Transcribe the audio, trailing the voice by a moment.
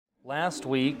Last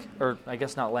week, or I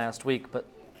guess not last week, but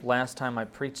last time I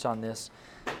preached on this,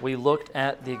 we looked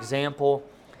at the example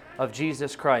of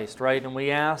Jesus Christ, right? And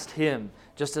we asked Him,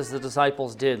 just as the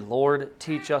disciples did, Lord,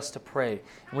 teach us to pray.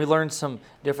 And we learned some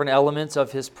different elements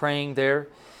of His praying there.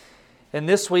 And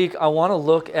this week, I want to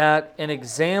look at an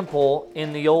example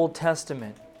in the Old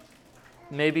Testament.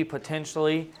 Maybe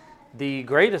potentially the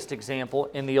greatest example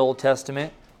in the Old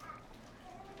Testament.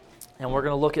 And we're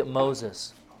going to look at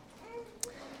Moses.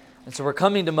 And so we're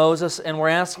coming to Moses and we're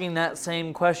asking that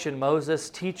same question.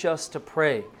 Moses, teach us to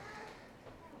pray.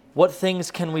 What things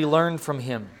can we learn from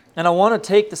him? And I want to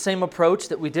take the same approach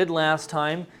that we did last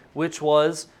time, which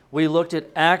was we looked at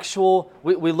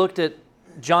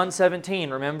John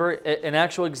 17, remember? An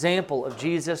actual example of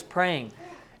Jesus praying.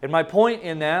 And my point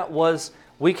in that was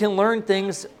we can learn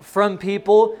things from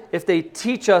people if they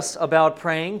teach us about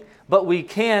praying, but we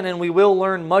can and we will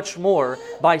learn much more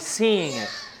by seeing it.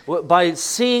 By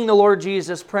seeing the Lord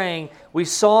Jesus praying, we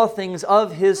saw things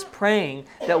of His praying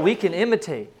that we can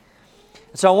imitate.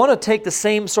 So I want to take the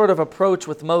same sort of approach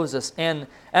with Moses and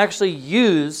actually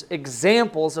use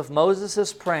examples of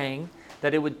Moses' praying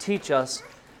that it would teach us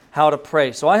how to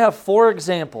pray. So I have 4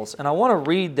 examples, and I want to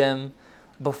read them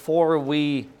before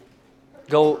we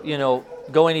go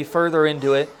any further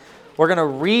into it. We're going to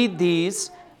read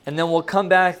these, and then we'll come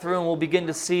back through and we'll begin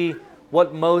to see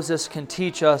what Moses can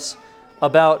teach us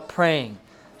about praying.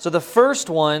 So the first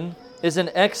one is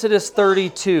in Exodus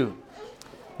 32.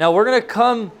 Now we're going to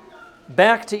come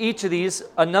back to each of these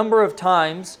a number of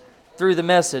times through the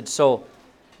message. So,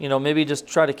 maybe just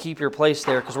try to keep your place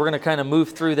there because we're going to kind of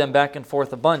move through them back and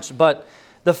forth a bunch. But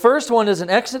the first one is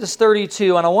in Exodus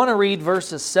 32, and I want to read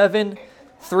verses 7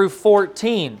 through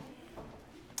 14.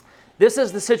 This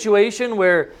is the situation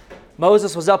where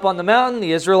Moses was up on the mountain.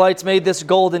 The Israelites made this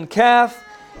golden calf.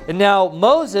 And now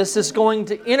Moses is going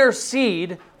to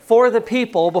intercede for the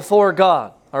people before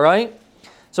God. All right?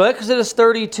 So Exodus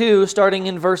 32, starting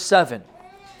in verse 7.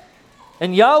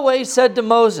 And Yahweh said to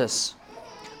Moses,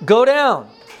 "Go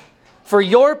down, for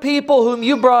your people whom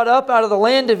you brought up out of the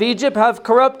land of Egypt have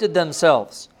corrupted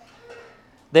themselves.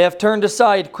 They have turned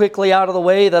aside quickly out of the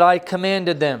way that I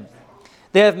commanded them.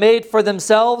 They have made for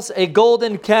themselves a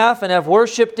golden calf and have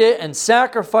worshipped it and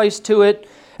sacrificed to it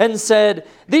and said,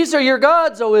 'These are your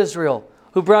gods, O Israel,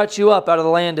 who brought you up out of the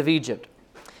land of Egypt.'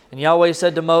 And Yahweh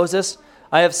said to Moses,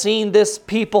 'I have seen this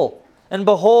people, and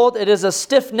behold, it is a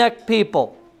stiff-necked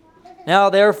people. Now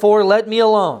therefore let me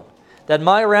alone, that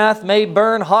my wrath may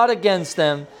burn hot against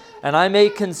them, and I may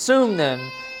consume them,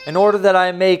 in order that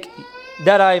I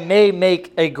may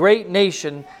make a great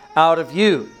nation out of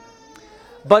you.'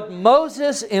 But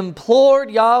Moses implored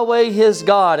Yahweh his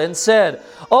God and said,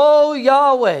 'O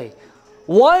Yahweh,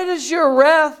 why does your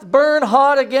wrath burn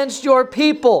hot against your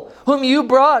people, whom you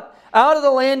brought out of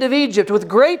the land of Egypt with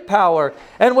great power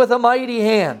and with a mighty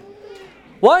hand?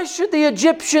 Why should the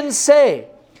Egyptians say,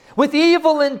 with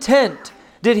evil intent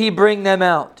did he bring them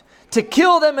out, to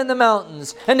kill them in the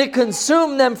mountains and to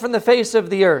consume them from the face of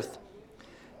the earth?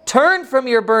 Turn from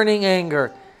your burning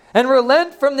anger and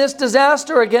relent from this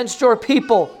disaster against your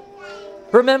people.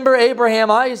 Remember Abraham,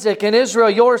 Isaac, and Israel,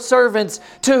 your servants,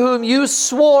 to whom you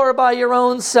swore by your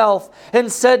own self,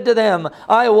 and said to them,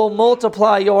 I will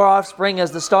multiply your offspring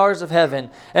as the stars of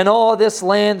heaven, and all this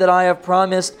land that I have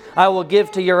promised I will give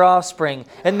to your offspring,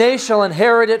 and they shall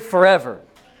inherit it forever.'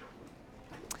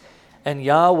 And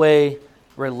Yahweh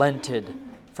relented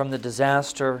from the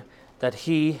disaster that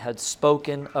He had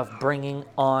spoken of bringing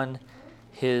on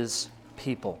His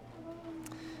people."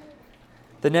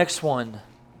 The next one,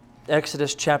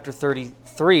 Exodus chapter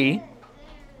 33.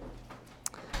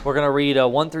 We're going to read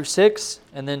 1 through 6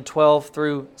 and then 12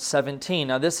 through 17.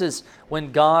 Now this is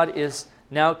when God is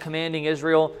now commanding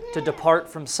Israel to depart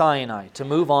from Sinai, to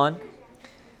move on.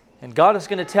 And God is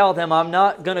going to tell them, I'm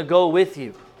not going to go with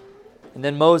you. And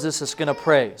then Moses is going to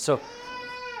pray. So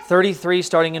 33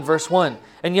 starting in verse 1.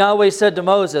 And Yahweh said to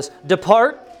Moses,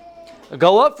 "Depart,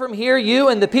 go up from here, you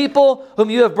and the people whom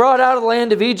you have brought out of the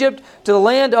land of Egypt, to the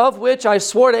land of which I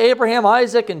swore to Abraham,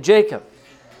 Isaac, and Jacob,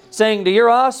 saying, to your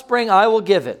offspring I will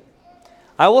give it.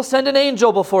 I will send an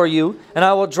angel before you, and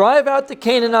I will drive out the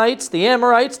Canaanites, the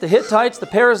Amorites, the Hittites, the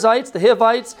Perizzites, the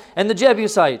Hivites, and the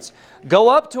Jebusites. Go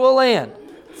up to a land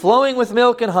flowing with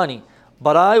milk and honey,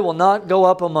 but I will not go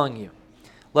up among you,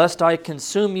 lest I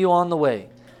consume you on the way,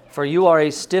 for you are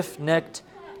a stiff-necked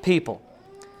people."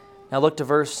 Now look to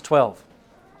verse 12.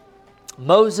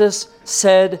 Moses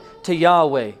said to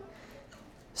Yahweh,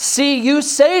 "See, you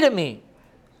say to me,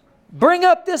 bring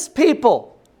up this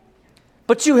people,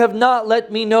 but you have not let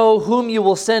me know whom you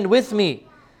will send with me.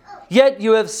 Yet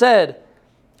you have said,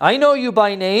 I know you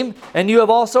by name, and you have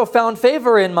also found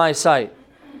favor in my sight.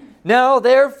 Now,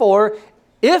 therefore,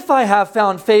 if I have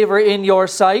found favor in your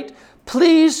sight,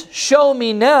 please show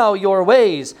me now your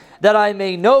ways, that I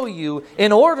may know you,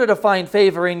 in order to find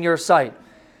favor in your sight.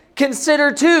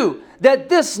 Consider, too, that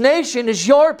this nation is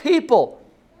your people.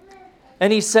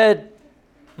 And he said,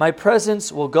 my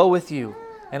presence will go with you,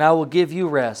 and I will give you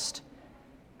rest.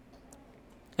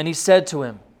 And he said to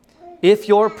him, if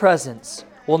your presence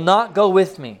will not go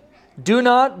with me, do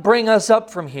not bring us up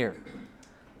from here.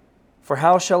 For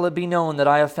how shall it be known that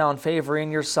I have found favor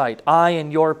in your sight, I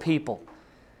and your people?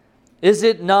 Is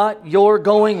it not your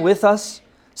going with us,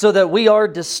 so that we are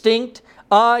distinct,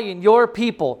 I and your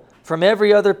people, from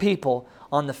every other people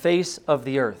on the face of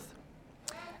the earth?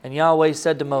 And Yahweh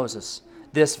said to Moses,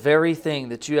 this very thing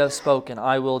that you have spoken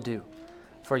I will do,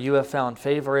 for you have found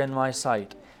favor in my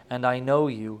sight, and I know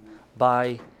you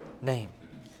by name.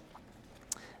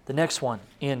 The next one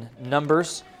in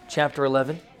Numbers chapter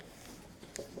 11.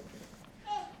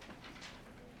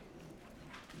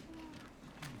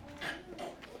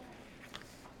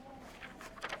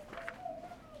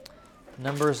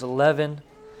 Numbers 11,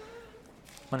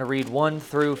 I'm going to read 1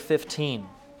 through 15.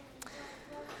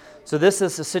 So this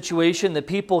is a situation. The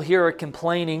people here are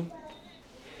complaining,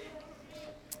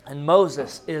 and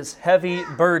Moses is heavy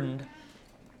burdened,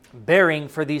 bearing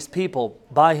for these people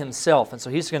by himself. And so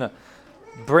he's going to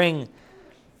bring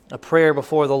a prayer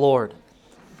before the Lord.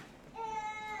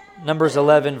 Numbers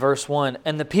 11, verse 1.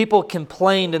 And the people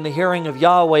complained in the hearing of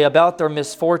Yahweh about their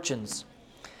misfortunes.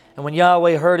 And when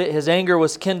Yahweh heard it, his anger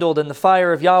was kindled, and the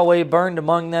fire of Yahweh burned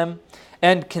among them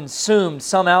and consumed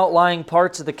some outlying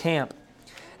parts of the camp.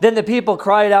 Then the people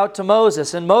cried out to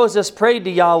Moses, and Moses prayed to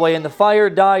Yahweh, and the fire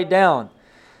died down.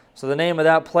 So the name of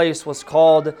that place was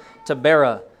called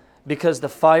Taberah, because the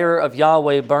fire of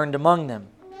Yahweh burned among them.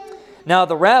 Now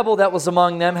the rabble that was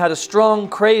among them had a strong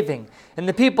craving, and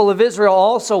the people of Israel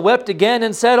also wept again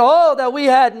and said, oh, that we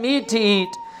had meat to eat.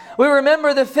 We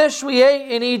remember the fish we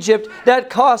ate in Egypt that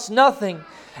cost nothing,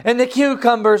 and the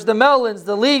cucumbers, the melons,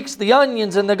 the leeks, the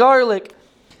onions, and the garlic.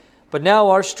 But now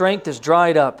our strength is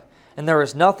dried up, and there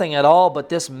is nothing at all but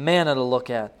this manna to look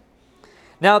at.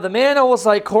 Now the manna was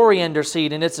like coriander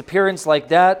seed, in its appearance like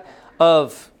that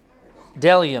of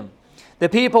bdellium. The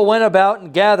people went about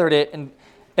and gathered it,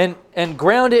 and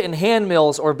ground it in hand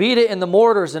mills, or beat it in the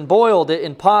mortars, and boiled it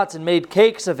in pots, and made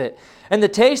cakes of it. And the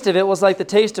taste of it was like the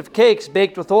taste of cakes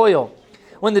baked with oil.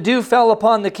 When the dew fell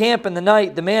upon the camp in the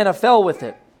night, the manna fell with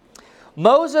it.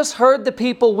 Moses heard the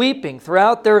people weeping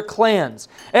throughout their clans,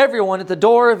 everyone at the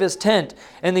door of his tent.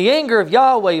 And the anger of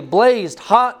Yahweh blazed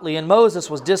hotly, and Moses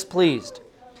was displeased.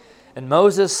 And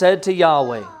Moses said to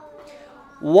Yahweh,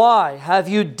 why have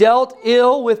you dealt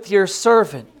ill with your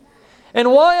servant?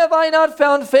 And why have I not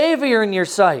found favor in your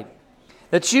sight,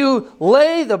 that you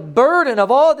lay the burden of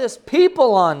all this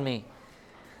people on me?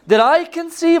 Did I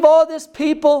conceive all this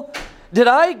people? Did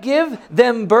I give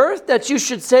them birth, that you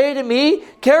should say to me,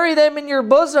 carry them in your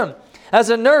bosom, as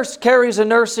a nurse carries a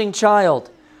nursing child,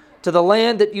 to the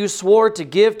land that you swore to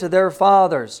give to their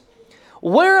fathers?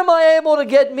 Where am I able to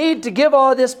get meat to give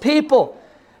all this people?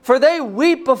 For they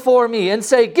weep before me and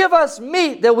say, give us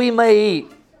meat that we may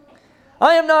eat.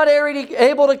 I am not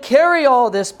able to carry all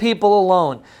this people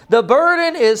alone. The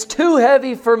burden is too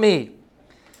heavy for me.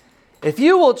 If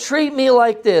you will treat me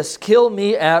like this, kill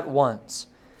me at once,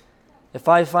 if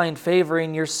I find favor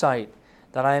in your sight,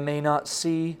 that I may not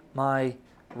see my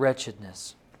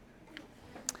wretchedness.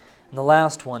 And the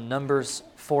last one, Numbers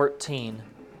 14.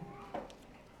 I'm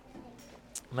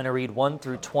going to read 1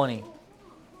 through 20.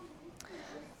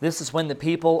 This is when the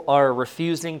people are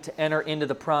refusing to enter into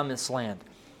the promised land.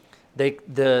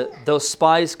 Those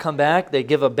spies come back, they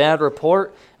give a bad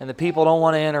report, and the people don't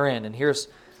want to enter in. And here's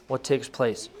what takes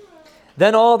place.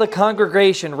 Then all the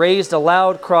congregation raised a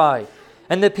loud cry,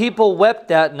 and the people wept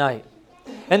that night.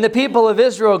 And the people of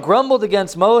Israel grumbled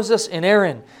against Moses and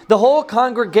Aaron. The whole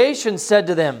congregation said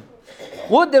to them,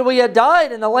 would that we had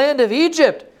died in the land of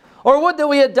Egypt, or would that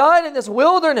we had died in this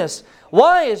wilderness.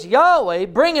 Why is Yahweh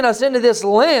bringing us into this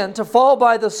land to fall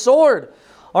by the sword?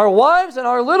 Our wives and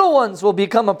our little ones will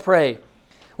become a prey.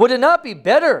 Would it not be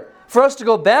better for us to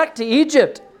go back to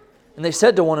Egypt? And they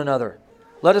said to one another,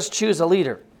 let us choose a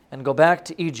leader and go back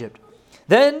to Egypt.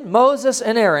 Then Moses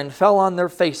and Aaron fell on their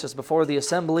faces before the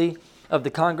assembly of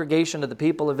the congregation of the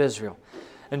people of Israel.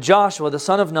 And Joshua the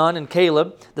son of Nun and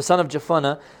Caleb the son of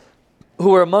Jephunneh, who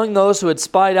were among those who had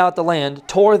spied out the land,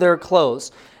 tore their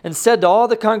clothes and said to all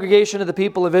the congregation of the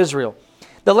people of Israel,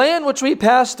 the land which we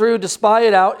passed through to spy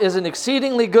it out is an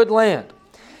exceedingly good land.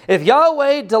 If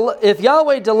Yahweh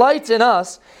delights in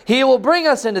us, He will bring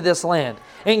us into this land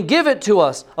and give it to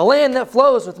us, a land that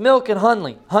flows with milk and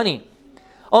honey.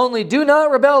 Only do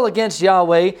not rebel against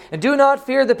Yahweh, and do not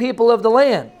fear the people of the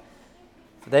land.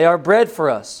 For they are bread for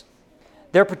us.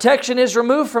 Their protection is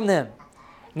removed from them.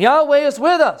 Yahweh is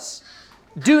with us.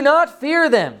 Do not fear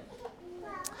them.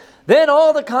 Then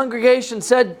all the congregation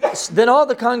said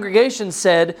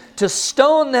to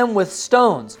stone them with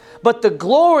stones. But the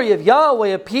glory of Yahweh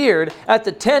appeared at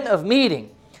the tent of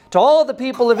meeting to all the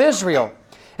people of Israel.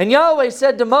 And Yahweh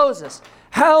said to Moses,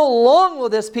 how long will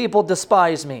this people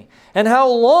despise me? And how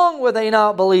long will they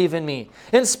not believe in me?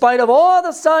 In spite of all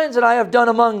the signs that I have done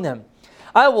among them,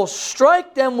 I will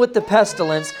strike them with the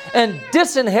pestilence and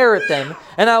disinherit them,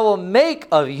 and I will make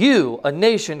of you a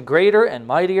nation greater and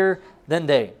mightier than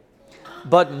they.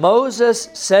 But Moses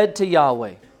said to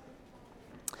Yahweh,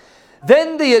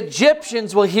 then the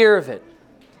Egyptians will hear of it,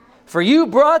 for you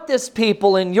brought this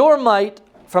people in your might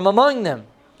from among them.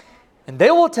 And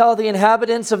they will tell the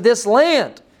inhabitants of this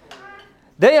land,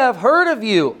 they have heard of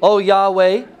you, O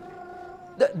Yahweh.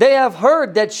 They have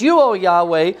heard that you, O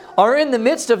Yahweh, are in the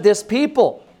midst of this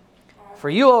people. For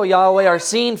you, O Yahweh, are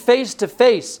seen face to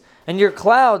face, and your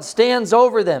cloud stands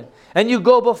over them. And you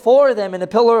go before them in a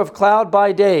pillar of cloud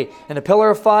by day, and a pillar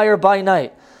of fire by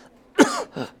night.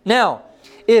 Now,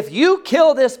 if you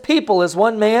kill this people as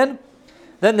one man,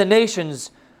 then the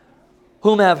nations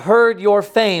whom have heard your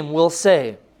fame will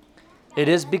say, it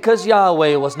is because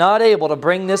Yahweh was not able to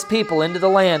bring this people into the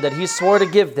land that He swore to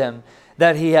give them,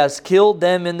 that He has killed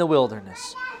them in the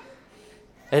wilderness.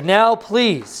 And now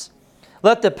please,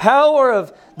 let the power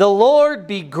of the Lord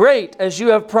be great as you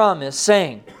have promised,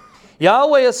 saying,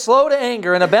 Yahweh is slow to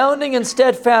anger and abounding in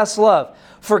steadfast love,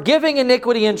 forgiving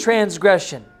iniquity and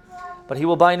transgression. But He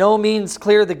will by no means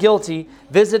clear the guilty,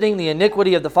 visiting the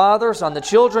iniquity of the fathers on the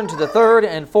children to the third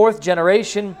and fourth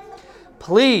generation.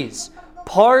 Please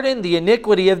pardon the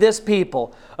iniquity of this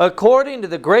people, according to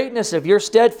the greatness of your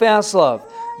steadfast love,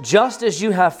 just as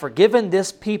you have forgiven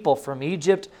this people from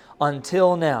Egypt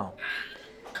until now.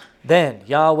 Then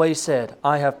Yahweh said,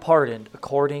 I have pardoned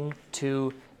according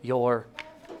to your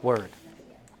word.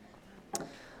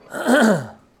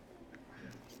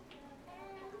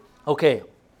 Okay,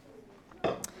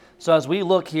 so as we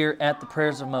look here at the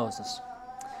prayers of Moses,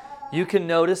 you can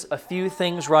notice a few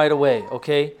things right away,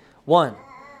 okay? One,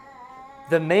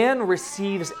 the man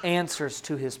receives answers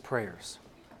to his prayers.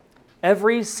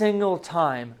 Every single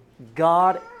time,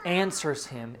 God answers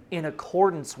him in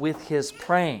accordance with his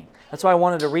praying. That's why I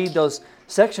wanted to read those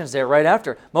sections there right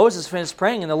after. Moses finished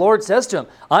praying, and the Lord says to him,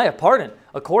 I have pardoned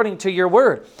according to your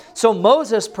word. So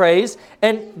Moses prays,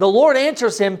 and the Lord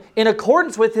answers him in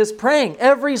accordance with his praying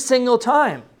every single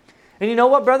time. And you know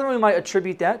what, brethren? We might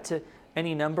attribute that to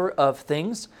any number of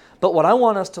things. But what I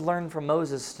want us to learn from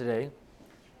Moses today,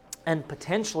 and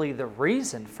potentially the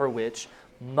reason for which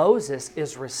Moses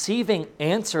is receiving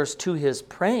answers to his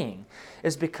praying,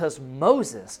 is because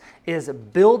Moses is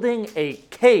building a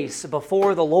case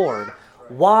before the Lord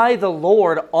why the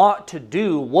Lord ought to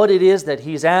do what it is that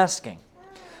he's asking.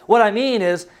 What I mean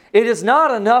is, it is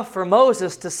not enough for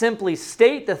Moses to simply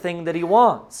state the thing that he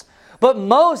wants. But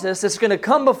Moses is going to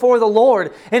come before the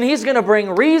Lord, and he's going to bring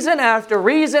reason after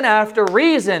reason after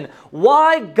reason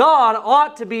why God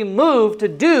ought to be moved to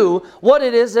do what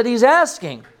it is that he's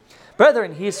asking.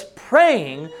 Brethren, he's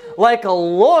praying like a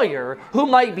lawyer who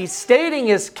might be stating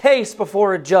his case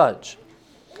before a judge.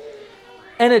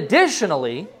 And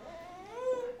additionally,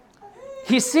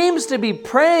 he seems to be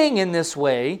praying in this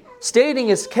way, stating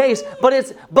his case, but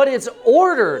it's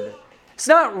ordered. It's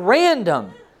not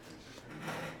random.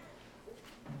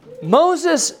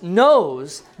 Moses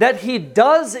knows that he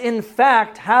does in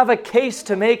fact have a case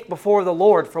to make before the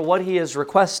Lord for what he is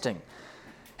requesting.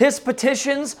 His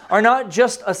petitions are not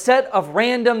just a set of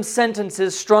random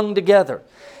sentences strung together.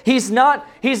 He's not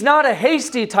a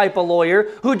hasty type of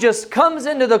lawyer who just comes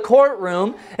into the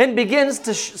courtroom and begins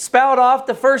to spout off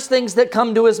the first things that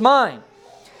come to his mind.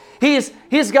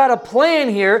 He's got a plan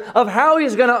here of how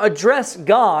he's going to address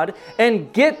God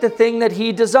and get the thing that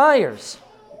he desires.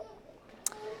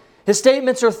 His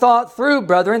statements are thought through,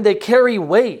 brethren. They carry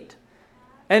weight.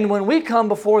 And when we come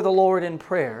before the Lord in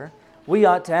prayer, we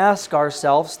ought to ask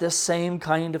ourselves this same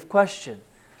kind of question.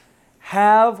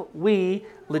 Have we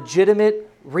legitimate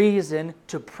reason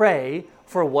to pray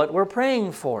for what we're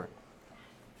praying for?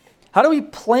 How do we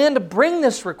plan to bring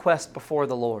this request before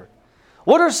the Lord?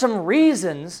 What are some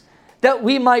reasons that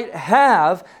we might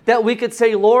have that we could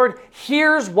say, Lord,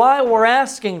 here's why we're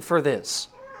asking for this?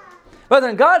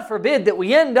 Brethren, God forbid that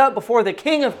we end up before the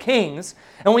King of Kings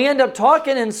and we end up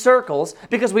talking in circles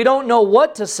because we don't know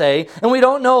what to say and we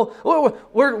don't know,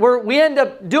 we end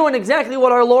up doing exactly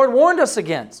what our Lord warned us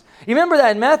against. You remember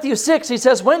that in Matthew 6, He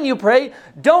says, when you pray,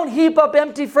 don't heap up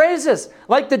empty phrases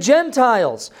like the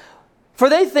Gentiles, for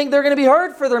they think they're going to be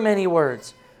heard for their many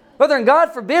words. Brethren,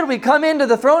 God forbid we come into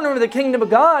the throne room of the kingdom of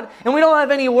God and we don't have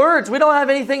any words, we don't have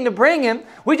anything to bring Him.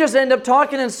 We just end up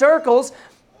talking in circles,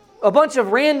 a bunch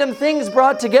of random things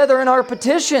brought together in our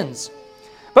petitions.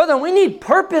 Brethren, we need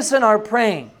purpose in our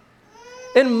praying.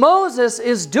 And Moses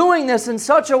is doing this in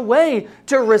such a way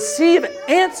to receive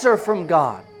answer from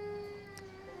God.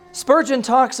 Spurgeon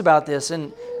talks about this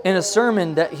in a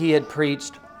sermon that he had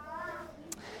preached.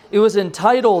 It was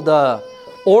entitled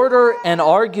Order and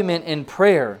Argument in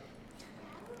Prayer.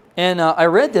 And I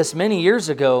read this many years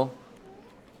ago.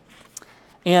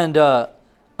 And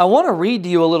I want to read to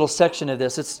you a little section of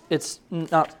this. It's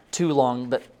not too long,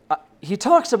 but he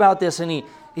talks about this and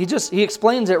he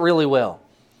explains it really well.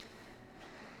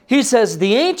 He says,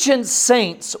 the ancient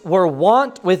saints were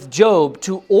wont with Job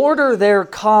to order their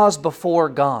cause before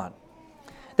God.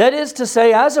 That is to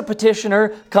say, as a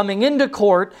petitioner coming into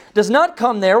court does not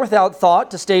come there without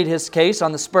thought to state his case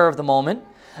on the spur of the moment,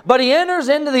 but he enters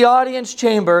into the audience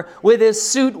chamber with his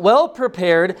suit well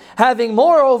prepared, having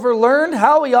moreover learned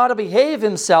how he ought to behave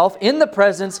himself in the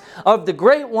presence of the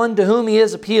great one to whom he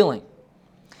is appealing.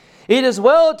 It is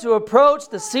well to approach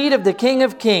the seat of the King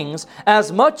of Kings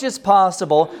as much as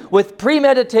possible with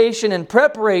premeditation and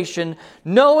preparation,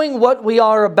 knowing what we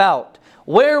are about,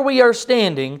 where we are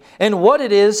standing, and what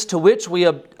it is to which we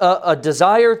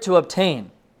desire to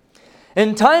obtain.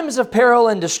 In times of peril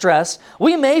and distress,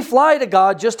 we may fly to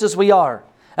God just as we are,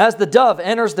 as the dove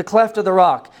enters the cleft of the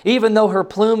rock, even though her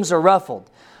plumes are ruffled.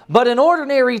 But in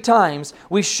ordinary times,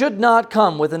 we should not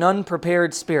come with an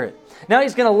unprepared spirit. Now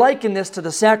he's going to liken this to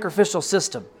the sacrificial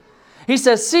system. He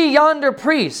says, see yonder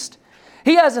priest.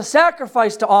 He has a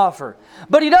sacrifice to offer,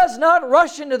 but he does not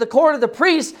rush into the court of the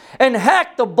priest and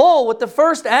hack the bull with the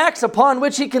first axe upon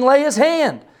which he can lay his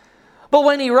hand. But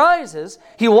when he rises,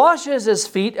 he washes his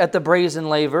feet at the brazen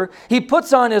laver, he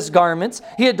puts on his garments,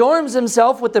 he adorns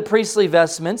himself with the priestly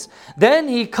vestments, then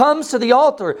he comes to the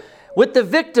altar with the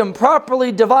victim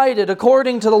properly divided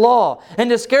according to the law,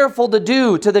 and is careful to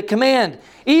do to the command,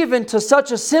 even to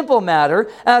such a simple matter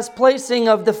as placing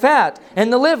of the fat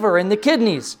and the liver and the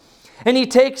kidneys. And he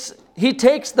takes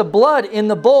the blood in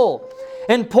the bowl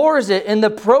and pours it in the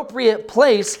appropriate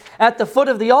place at the foot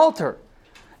of the altar,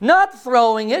 not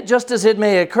throwing it just as it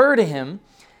may occur to him.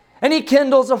 And he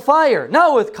kindles a fire,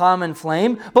 not with common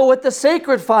flame, but with the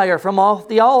sacred fire from off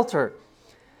the altar.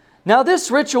 Now this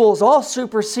ritual is all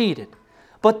superseded,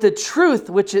 but the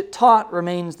truth which it taught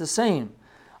remains the same.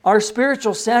 Our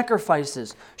spiritual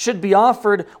sacrifices should be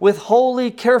offered with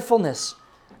holy carefulness.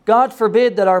 God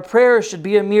forbid that our prayers should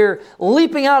be a mere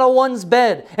leaping out of one's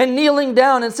bed and kneeling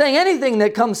down and saying anything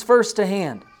that comes first to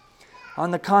hand. On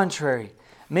the contrary,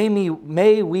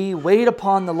 may we wait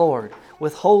upon the Lord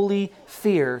with holy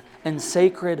fear and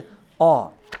sacred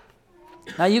awe.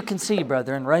 Now you can see,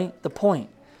 brethren, right? The point.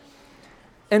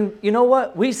 And you know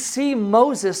what? We see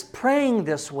Moses praying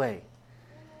this way.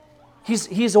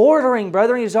 He's ordering,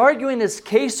 brethren. He's arguing his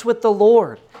case with the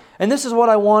Lord. And this is what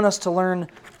I want us to learn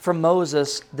from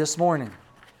Moses this morning.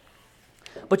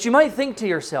 But you might think to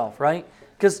yourself, right?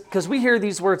 Because we hear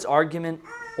these words, argument,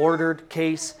 ordered,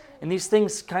 case, and these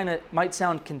things kind of might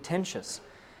sound contentious.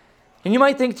 And you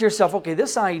might think to yourself, okay,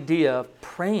 this idea of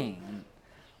praying,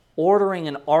 ordering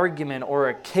an argument or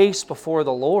a case before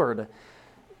the Lord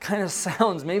kind of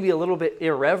sounds maybe a little bit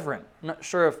irreverent. I'm not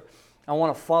sure if I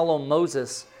want to follow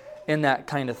Moses in that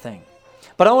kind of thing.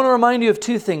 But I want to remind you of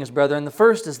two things, brethren. The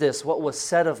first is this, what was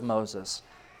said of Moses.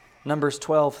 Numbers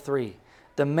 12:3.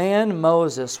 The man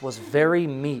Moses was very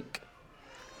meek,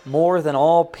 more than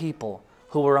all people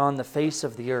who were on the face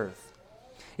of the earth.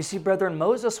 You see, brethren,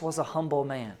 Moses was a humble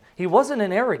man. He wasn't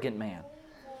an arrogant man.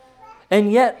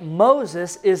 And yet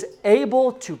Moses is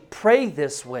able to pray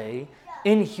this way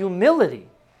in humility.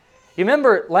 You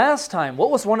remember last time, what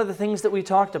was one of the things that we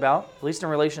talked about, at least in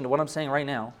relation to what I'm saying right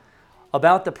now,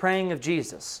 about the praying of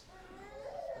Jesus?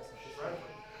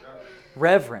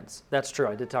 Reverence. That's true.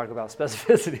 I did talk about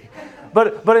specificity.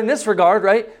 But in this regard,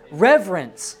 right?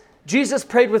 Reverence. Jesus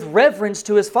prayed with reverence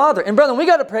to His Father. And brethren, we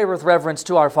got to pray with reverence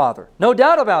to our Father. No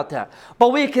doubt about that. But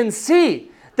we can see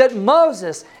that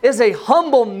Moses is a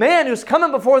humble man who's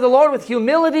coming before the Lord with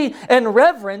humility and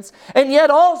reverence, and yet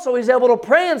also he's able to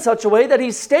pray in such a way that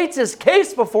he states his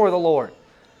case before the Lord.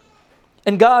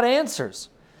 And God answers.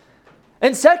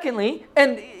 And secondly,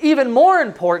 and even more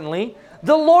importantly,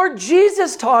 The Lord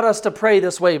Jesus taught us to pray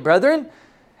this way, brethren.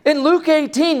 In Luke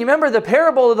 18, you remember the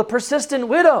parable of the persistent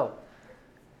widow.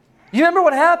 You remember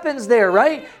what happens there,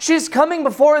 right? She's coming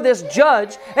before this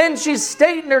judge, and she's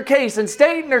stating her case, and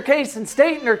stating her case, and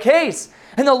stating her case.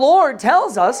 And the Lord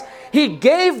tells us He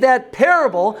gave that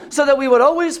parable so that we would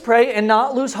always pray and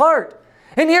not lose heart.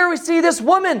 And here we see this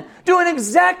woman doing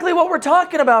exactly what we're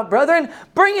talking about, brethren,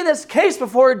 bringing this case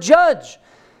before a judge.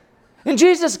 And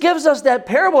Jesus gives us that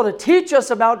parable to teach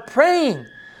us about praying.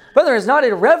 Brother, it's not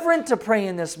irreverent to pray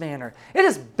in this manner. It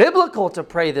is biblical to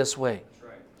pray this way.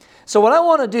 So what I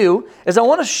want to do is I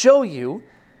want to show you,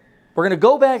 we're going to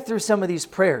go back through some of these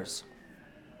prayers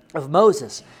of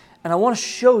Moses, and I want to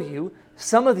show you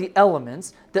some of the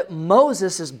elements that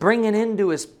Moses is bringing into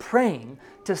his praying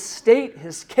to state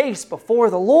his case before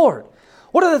the Lord.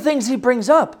 What are the things he brings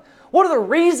up? What are the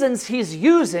reasons he's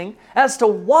using as to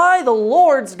why the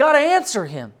Lord's got to answer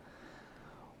him?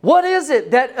 What is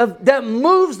it that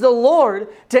moves the Lord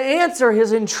to answer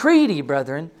his entreaty,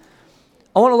 brethren?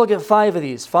 I want to look at 5 of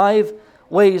these, 5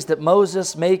 ways that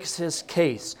Moses makes his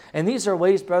case. And these are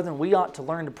ways, brethren, we ought to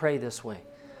learn to pray this way.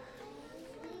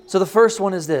 So the first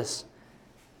one is this: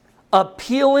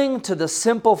 appealing to the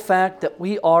simple fact that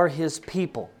we are His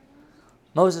people.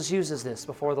 Moses uses this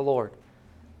before the Lord.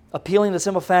 Appealing to the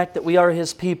simple fact that we are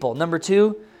His people. Number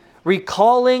 2,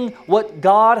 recalling what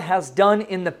God has done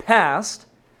in the past,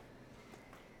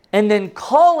 and then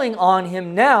calling on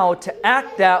Him now to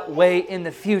act that way in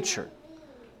the future.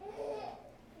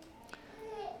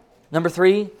 Number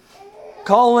 3,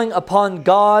 calling upon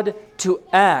God to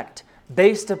act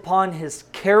based upon His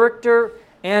character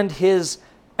and His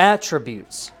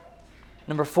attributes.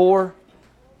 Number 4,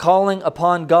 calling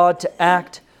upon God to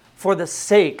act for the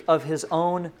sake of His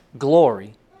own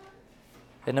glory.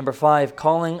 And number 5,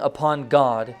 calling upon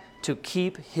God to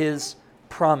keep His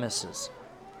promises.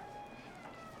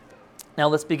 Now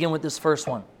let's begin with this first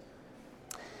one.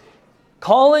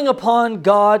 Calling upon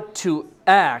God to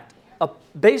act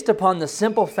based upon the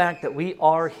simple fact that we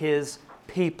are His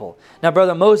people. Now,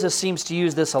 brother, Moses seems to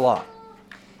use this a lot.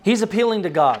 He's appealing to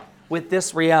God with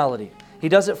this reality. He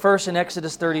does it first in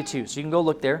Exodus 32. So you can go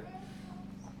look there.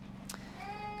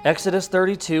 Exodus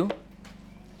 32,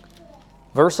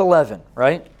 verse 11,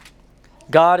 right?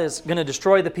 God is going to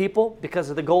destroy the people because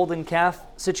of the golden calf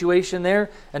situation there,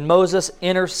 and Moses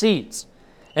intercedes.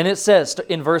 And it says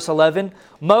in verse 11,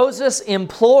 Moses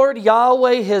implored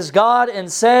Yahweh his God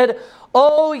and said,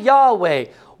 "O Yahweh,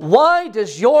 why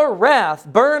does your wrath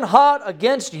burn hot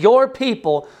against your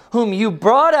people, whom you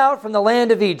brought out from the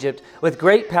land of Egypt with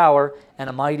great power and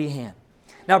a mighty hand?"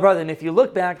 Now, brethren, if you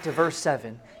look back to verse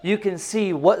 7, you can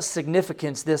see what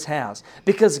significance this has.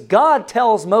 Because God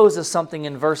tells Moses something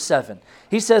in verse 7.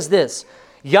 He says this,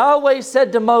 Yahweh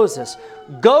said to Moses,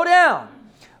 "Go down,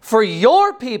 for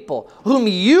your people, whom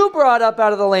you brought up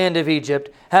out of the land of Egypt,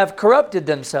 have corrupted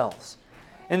themselves."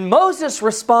 And Moses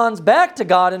responds back to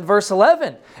God in verse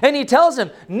 11. And he tells him,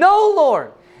 "No,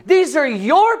 Lord, these are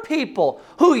your people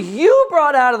who you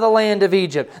brought out of the land of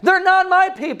Egypt. They're not my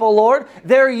people, Lord.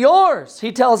 They're yours,"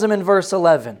 he tells him in verse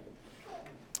 11.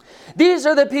 "These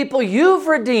are the people you've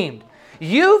redeemed.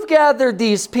 You've gathered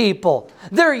these people.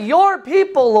 They're your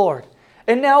people, Lord.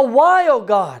 And now why, O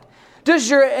God, does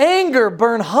your anger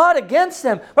burn hot against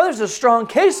them?" Well, there's a strong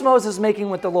case Moses is making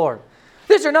with the Lord.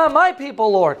 "These are not my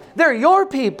people, Lord. They're your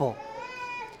people."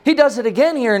 He does it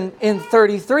again here in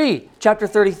 33, chapter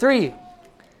 33,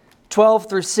 12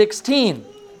 through 16.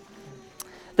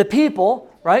 The people,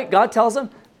 right, God tells them,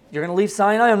 "You're going to leave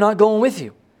Sinai, I'm not going with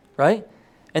you," right?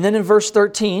 And then in verse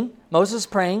 13, Moses is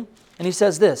praying, and he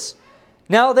says this,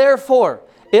 "Now therefore,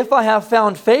 if I have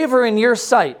found favor in your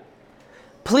sight,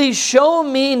 please show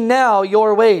me now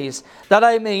your ways, that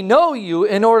I may know you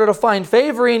in order to find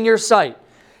favor in your sight.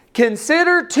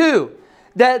 Consider too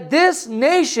that this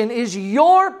nation is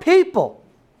your people."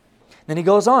 Then he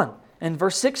goes on. In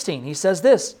verse 16, he says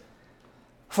this,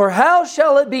 "For how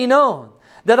shall it be known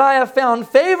that I have found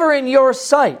favor in your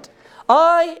sight,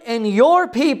 I and your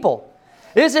people?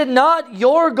 Is it not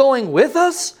your going with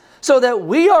us, so that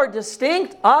we are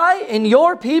distinct, I and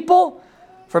your people,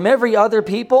 from every other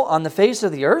people on the face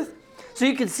of the earth?" So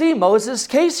you can see Moses'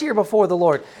 case here before the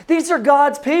Lord. These are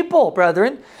God's people,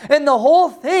 brethren. And the whole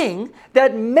thing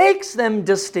that makes them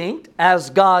distinct as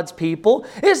God's people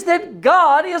is that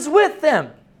God is with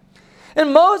them.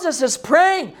 And Moses is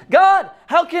praying, "God,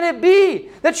 how can it be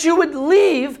that you would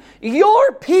leave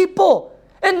your people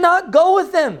and not go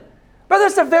with them?" Brother,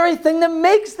 that's the very thing that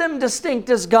makes them distinct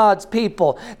as God's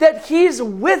people, that He's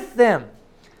with them.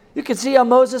 You can see how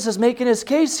Moses is making his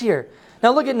case here.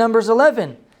 Now look at Numbers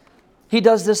 11. He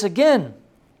does this again.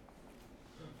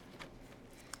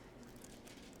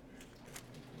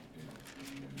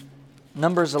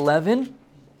 Numbers 11.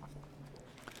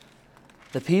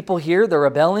 The people here, they're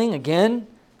rebelling again.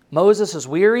 Moses is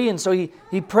weary, and so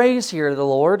he prays here to the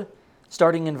Lord,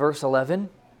 starting in verse 11.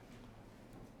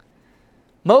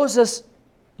 Moses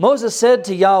said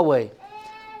to Yahweh,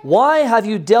 "Why have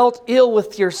you dealt ill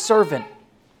with your servant?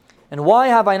 And why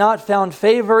have I not found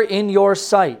favor in your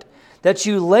sight, that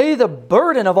you lay the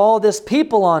burden of all this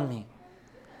people on me?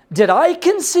 Did I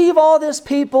conceive all this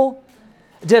people?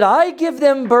 Did I give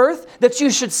them birth, that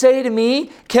you should say to me,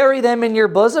 carry them in your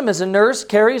bosom as a nurse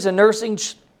carries a nursing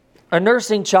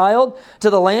child to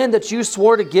the land that you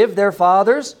swore to give their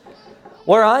fathers?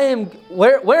 Where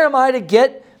am I to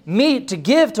get meat to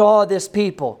give to all this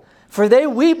people? For they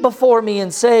weep before me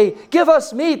and say, give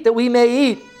us meat that we may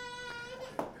eat.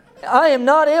 I am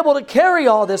not able to carry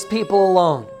all this people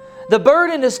alone. The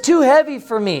burden is too heavy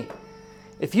for me.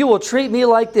 If you will treat me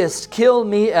like this, kill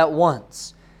me at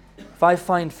once, if I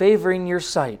find favor in your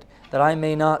sight, that I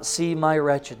may not see my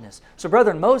wretchedness." So,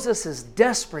 brethren, Moses is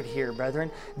desperate here,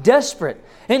 brethren. Desperate.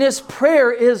 And his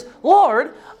prayer is,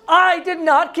 Lord, I did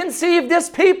not conceive this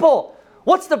people.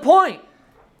 What's the point?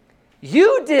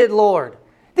 You did, Lord.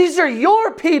 These are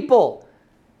your people.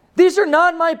 These are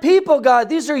not my people, God.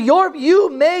 These are you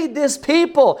made this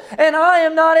people, and I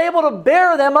am not able to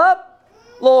bear them up,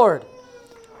 Lord.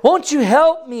 Won't you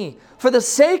help me for the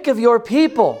sake of your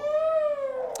people?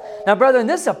 Now, brethren,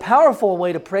 this is a powerful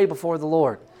way to pray before the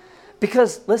Lord.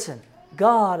 Because, listen,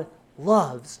 God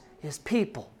loves His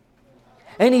people.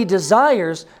 And He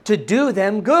desires to do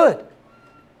them good.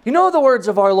 You know the words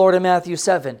of our Lord in Matthew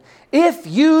 7. If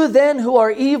you then who are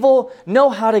evil know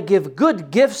how to give good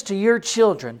gifts to your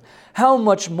children, how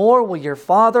much more will your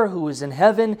Father who is in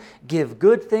heaven give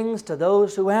good things to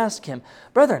those who ask Him?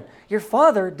 Brethren, your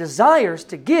Father desires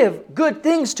to give good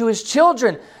things to His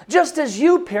children, just as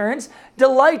you, parents,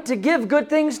 delight to give good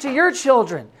things to your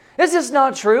children. Is this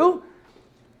not true?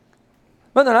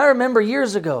 Brethren, I remember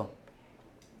years ago,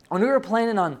 when we were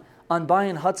planning on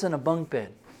buying Hudson a bunk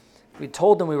bed. We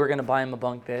told him we were going to buy him a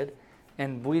bunk bed,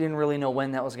 and we didn't really know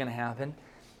when that was going to happen.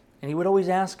 And he would always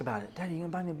ask about it. Daddy, you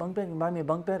going to buy me a bunk bed? You going to buy me a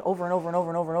bunk bed? Over and over and over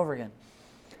and over and over again.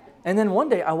 And then one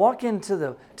day I walk into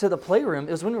the playroom.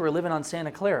 It was when we were living on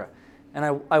Santa Clara.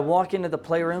 And I walk into the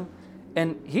playroom,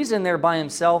 and he's in there by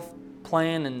himself,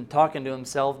 playing and talking to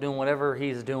himself, doing whatever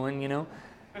he's doing, you know.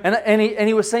 And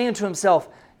he was saying to himself,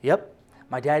 yep,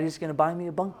 my daddy's going to buy me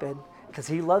a bunk bed because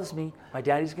he loves me. My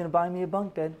daddy's going to buy me a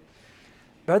bunk bed.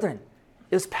 Brethren,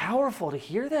 it's powerful to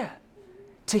hear that.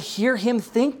 To hear him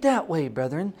think that way,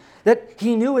 brethren. That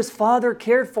he knew his father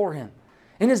cared for him.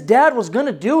 And his dad was going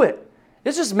to do it.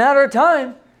 It's just a matter of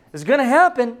time. It's going to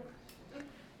happen.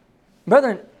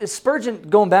 Brethren, Spurgeon,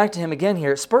 going back to him again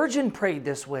here, Spurgeon prayed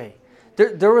this way.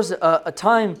 There was a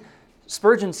time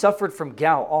Spurgeon suffered from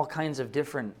gout, all kinds of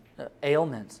different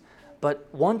ailments. But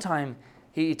one time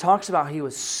he talks about he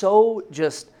was so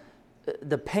just,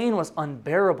 the pain was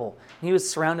unbearable. He was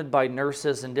surrounded by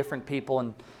nurses and different people,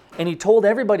 and he told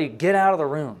everybody, get out of the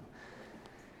room.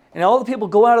 And all the people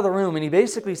go out of the room, and he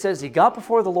basically says he got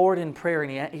before the Lord in prayer,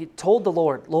 and he told the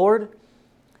Lord, Lord,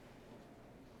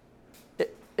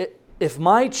 if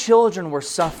my children were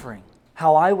suffering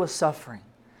how I was suffering,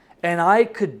 and I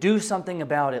could do something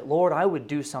about it, Lord, I would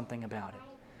do something about it.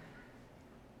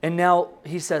 And now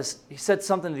he said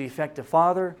something to the effect of,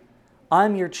 Father,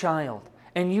 I'm your child,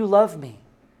 and you love me.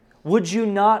 Would you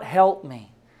not help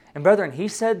me? And brethren, he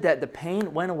said that the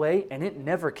pain went away, and it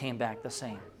never came back the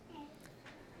same.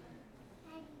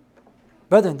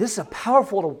 Brethren, this is a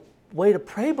powerful way to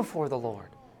pray before the Lord,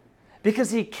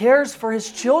 because He cares for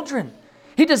His children.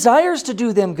 He desires to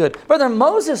do them good. Brethren,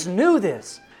 Moses knew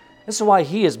this. This is why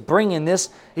he is bringing this.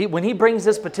 When he brings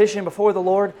this petition before the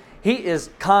Lord, he is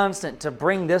constant to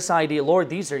bring this idea. Lord,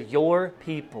 these are your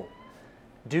people.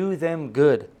 Do them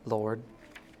good, Lord.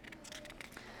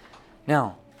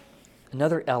 Now,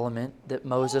 another element that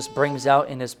Moses brings out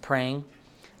in his praying,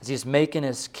 as he's making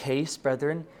his case,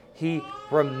 brethren, he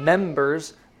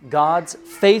remembers God's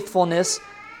faithfulness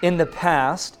in the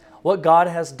past, what God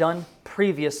has done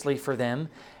previously for them,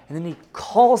 and then he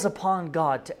calls upon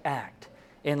God to act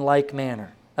in like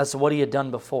manner as to what He had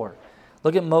done before.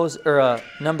 Look at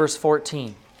Numbers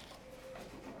 14.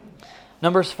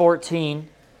 Numbers 14.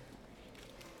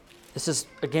 This is,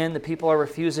 again, the people are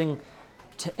refusing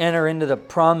to enter into the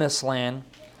promised land.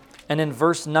 And in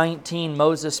verse 19,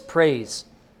 Moses prays.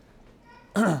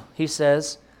 He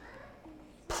says,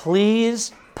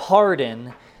 please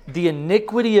pardon the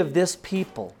iniquity of this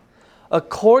people,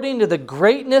 according to the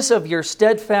greatness of your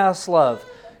steadfast love,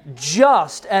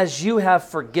 just as you have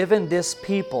forgiven this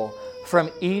people from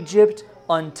Egypt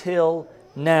until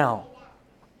now.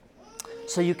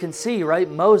 So you can see, right,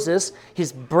 Moses,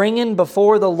 he's bringing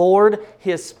before the Lord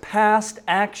his past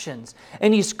actions.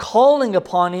 And he's calling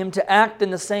upon him to act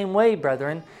in the same way,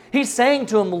 brethren. He's saying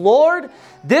to him, Lord,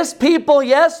 this people,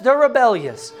 yes, they're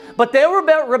rebellious. But they were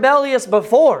rebellious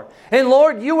before. And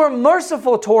Lord, you were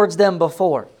merciful towards them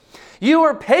before. You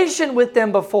were patient with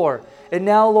them before. And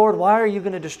now, Lord, why are you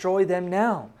going to destroy them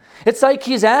now? It's like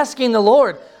he's asking the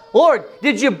Lord, Lord,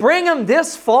 did you bring them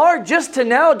this far just to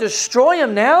now destroy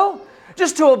them now?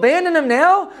 Just to abandon them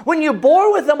now? When you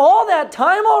bore with them all that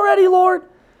time already, Lord?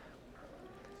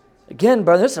 Again,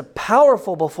 brother, this is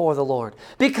powerful before the Lord.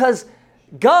 Because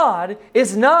God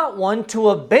is not one to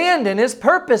abandon His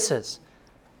purposes.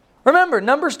 Remember,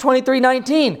 Numbers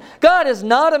 23:19. God is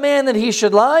not a man that He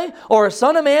should lie, or a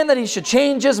son of man that He should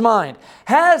change His mind.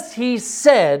 Has He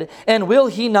said, and will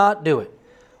He not do it?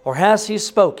 Or has He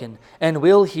spoken, and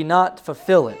will He not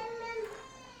fulfill it?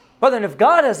 Brethren, if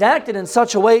God has acted in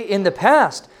such a way in the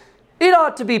past, it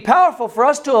ought to be powerful for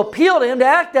us to appeal to Him to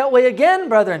act that way again,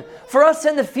 brethren, for us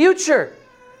in the future.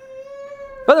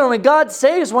 Brethren, when God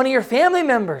saves one of your family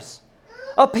members,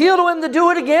 appeal to Him to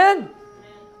do it again.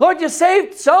 Lord, you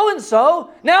saved so-and-so,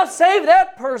 now save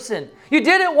that person. You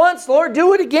did it once, Lord,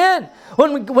 do it again.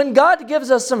 When God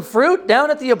gives us some fruit down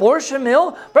at the abortion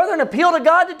mill, brethren, appeal to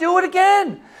God to do it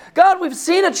again. God, we've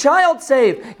seen a child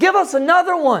saved. Give us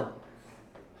another one.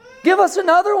 Give us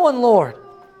another one, Lord.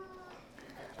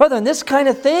 Brethren, this kind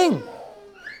of thing,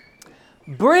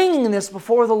 bringing this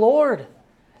before the Lord,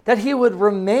 that He would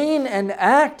remain and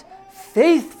act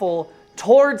faithful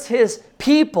towards His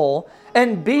people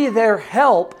and be their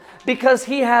help, because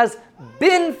He has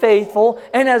been faithful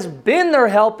and has been their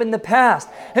help in the past.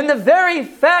 And the very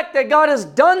fact that God has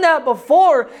done that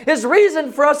before is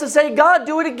reason for us to say, God,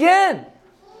 do it again.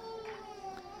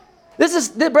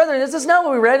 Brethren, this is not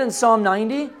what we read in Psalm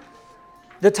 90.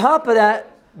 The top of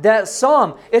that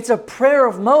psalm, it's a prayer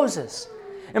of Moses.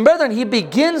 And brethren, he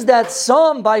begins that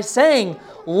psalm by saying,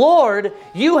 Lord,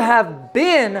 you have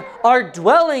been our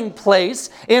dwelling place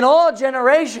in all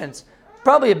generations.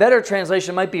 Probably a better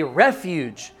translation might be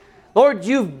refuge. Lord,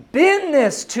 you've been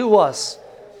this to us.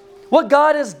 What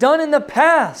God has done in the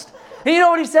past. And you know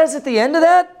what he says at the end of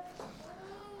that?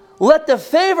 Let the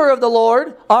favor of the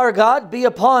Lord, our God, be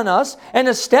upon us, and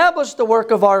establish the work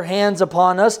of our hands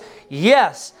upon us.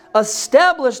 Yes,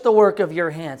 establish the work of your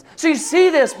hands. So you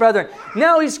see this, brethren.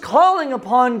 Now he's calling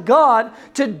upon God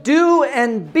to do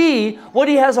and be what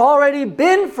He has already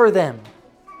been for them.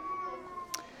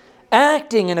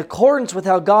 Acting in accordance with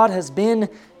how God has been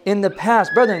in the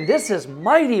past. Brethren, this is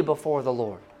mighty before the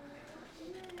Lord.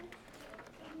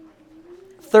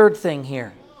 Third thing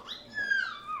here.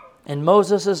 In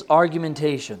Moses'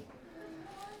 argumentation,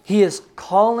 he is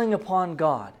calling upon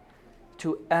God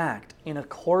to act in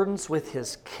accordance with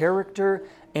His character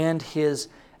and His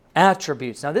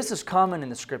attributes. Now, this is common in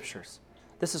the Scriptures.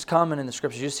 This is common in the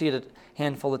Scriptures. You see it a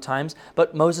handful of times,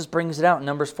 but Moses brings it out in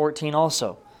Numbers 14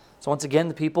 also. So once again,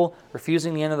 the people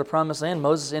refusing the end of the promised land,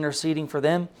 Moses interceding for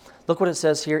them. Look what it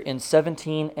says here in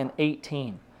 17 and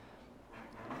 18.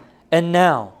 And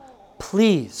now,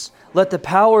 please, let the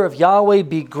power of Yahweh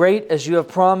be great as you have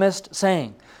promised,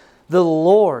 saying, the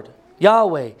Lord,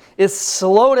 Yahweh, is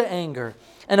slow to anger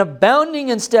and abounding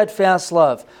in steadfast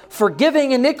love,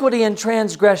 forgiving iniquity and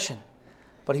transgression.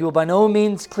 But He will by no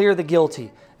means clear the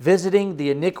guilty, visiting the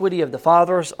iniquity of the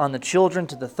fathers on the children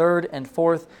to the third and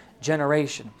fourth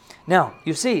generation. Now,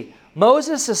 you see,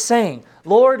 Moses is saying,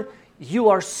 Lord, you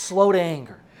are slow to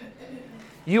anger.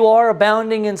 You are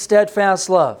abounding in steadfast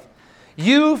love.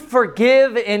 You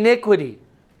forgive iniquity.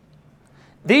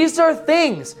 These are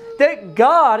things that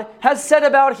God has said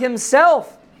about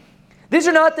Himself. These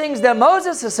are not things that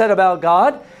Moses has said about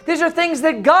God. These are things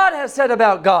that God has said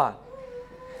about God.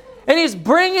 And He's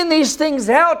bringing these things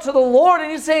out to the Lord, and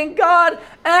He's saying, God,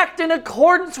 act in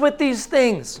accordance with these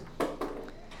things.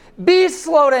 Be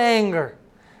slow to anger.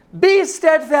 Be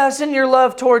steadfast in your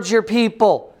love towards your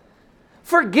people.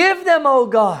 Forgive them, O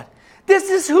God. This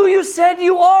is who you said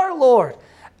you are, Lord.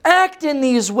 Act in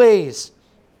these ways.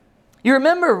 You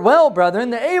remember well,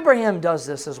 brethren, that Abraham does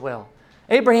this as well.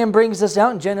 Abraham brings this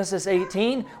out in Genesis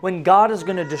 18 when God is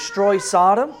going to destroy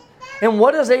Sodom. And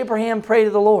what does Abraham pray to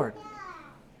the Lord?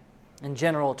 In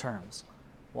general terms.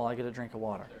 Well, I get a drink of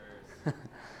water.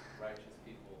 Righteous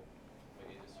people,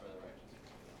 when you destroy the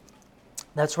righteous.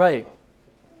 That's right.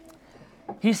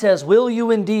 He says, will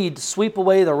you indeed sweep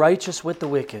away the righteous with the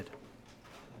wicked?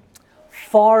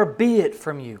 Far be it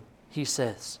from you, he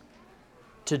says,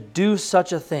 to do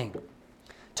such a thing,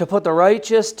 to put the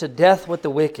righteous to death with the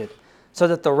wicked, so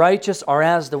that the righteous are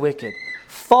as the wicked.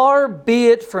 Far be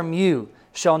it from you,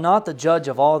 shall not the judge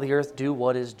of all the earth do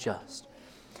what is just?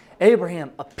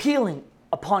 Abraham appealing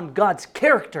upon God's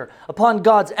character, upon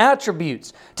God's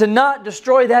attributes, to not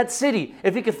destroy that city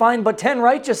if he could find but 10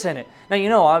 righteous in it. Now, you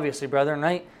know, obviously, brethren,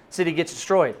 right? City gets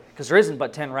destroyed because there isn't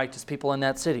but 10 righteous people in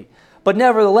that city. But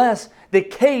nevertheless, the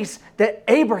case that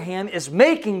Abraham is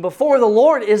making before the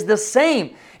Lord is the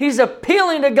same. He's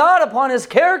appealing to God upon his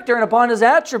character and upon his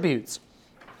attributes.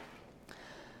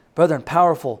 Brethren,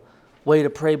 powerful way to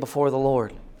pray before the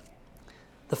Lord.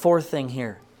 The fourth thing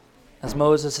here, as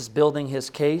Moses is building his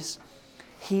case,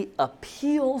 he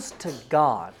appeals to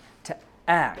God to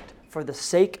act for the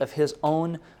sake of his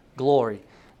own glory.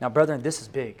 Now, brethren, this is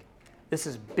big. This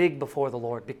is big before the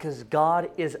Lord because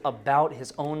God is about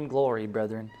his own glory,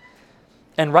 brethren.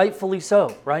 And rightfully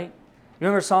so, right?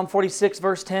 Remember Psalm 46,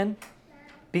 verse 10?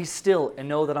 Be still and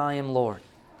know that I am Lord.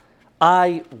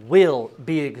 I will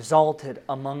be exalted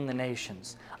among the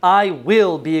nations. I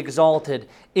will be exalted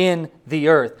in the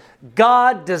earth.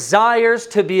 God desires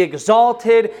to be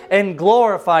exalted and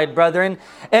glorified, brethren.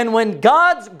 And when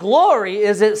God's glory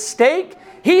is at stake,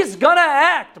 he's going to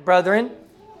act, brethren.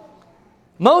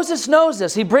 Moses knows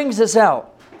this. He brings this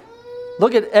out.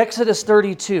 Look at Exodus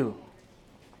 32.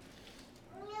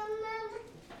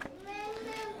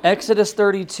 Exodus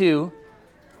 32.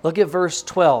 Look at verse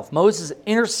 12. Moses is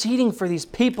interceding for these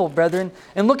people, brethren.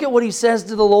 And look at what he says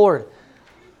to the Lord.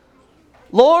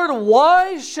 Lord,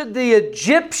 why should the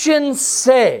Egyptians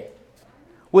say,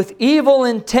 with evil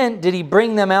intent did he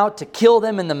bring them out to kill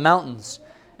them in the mountains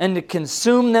and to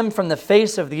consume them from the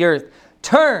face of the earth?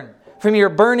 Turn from your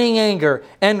burning anger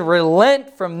and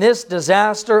relent from this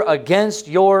disaster against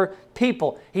your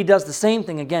people. He does the same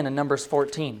thing again in Numbers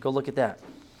 14. Go look at that.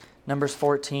 Numbers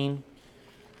 14,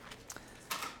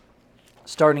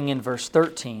 starting in verse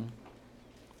 13.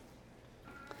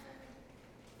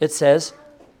 It says,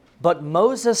 but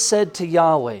Moses said to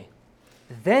Yahweh,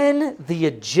 then the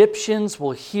Egyptians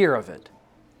will hear of it.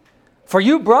 For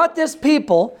you brought this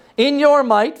people in your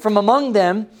might from among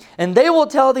them, and they will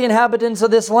tell the inhabitants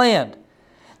of this land.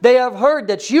 They have heard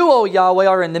that you, O Yahweh,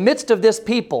 are in the midst of this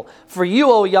people. For you,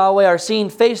 O Yahweh, are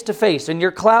seen face to face, and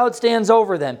your cloud stands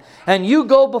over them. And you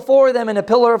go before them in a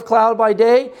pillar of cloud by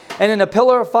day, and in a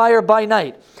pillar of fire by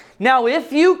night. Now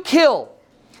if you kill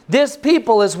this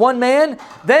people as one man,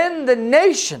 then the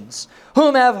nations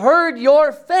whom have heard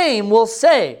your fame will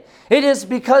say, it is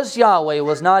because Yahweh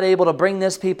was not able to bring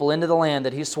this people into the land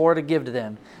that he swore to give to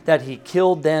them, that he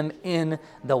killed them in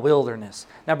the wilderness.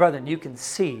 Now, brethren, you can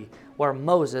see what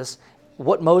Moses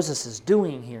is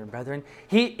doing here, brethren.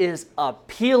 He is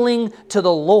appealing to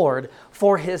the Lord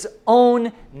for his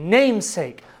own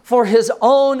namesake, for his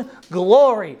own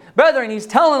glory. Brethren, he's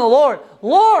telling the Lord,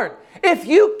 Lord, if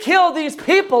you kill these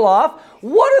people off,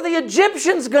 what are the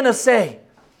Egyptians going to say?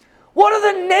 What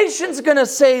are the nations going to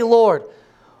say, Lord?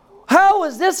 How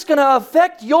is this going to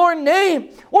affect your name?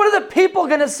 What are the people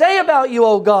going to say about you,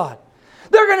 O God?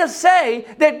 They're going to say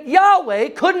that Yahweh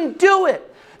couldn't do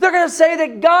it. They're going to say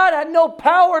that God had no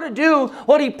power to do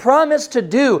what he promised to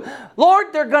do.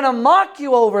 Lord, they're going to mock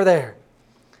you over there.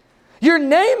 Your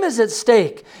name is at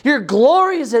stake. Your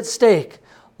glory is at stake.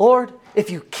 Lord, if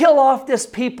you kill off this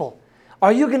people,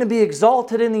 are you going to be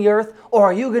exalted in the earth, or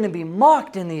are you going to be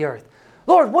mocked in the earth?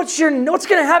 Lord, what's going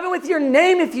to happen with your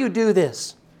name if you do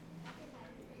this?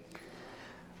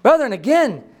 Brethren,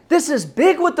 again, this is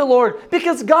big with the Lord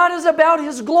because God is about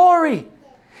his glory.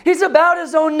 He's about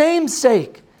his own name's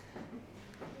sake.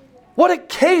 What a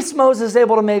case Moses is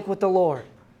able to make with the Lord.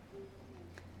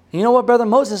 You know what, brother?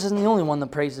 Moses isn't the only one that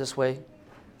prays this way.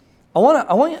 I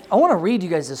want to read you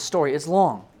guys this story. It's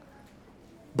long,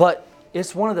 but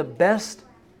it's one of the best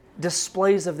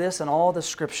displays of this in all the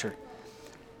Scripture.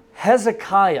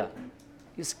 Hezekiah,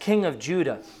 he's king of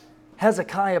Judah.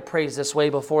 Hezekiah prays this way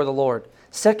before the Lord.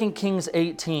 2 Kings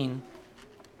 18.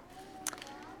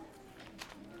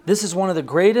 This is one of the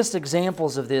greatest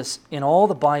examples of this in all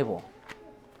the Bible.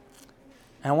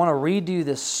 And I want to read you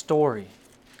this story.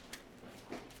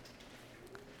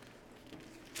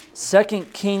 2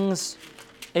 Kings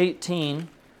 18.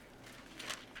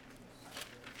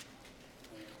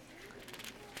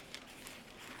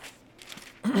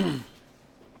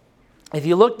 If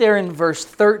you look there in verse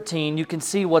 13, you can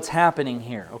see what's happening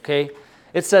here, okay?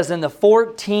 It says, in the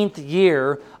 14th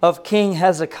year of King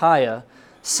Hezekiah,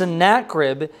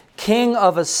 Sennacherib, king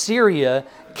of Assyria,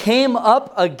 came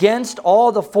up against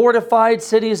all the fortified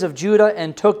cities of Judah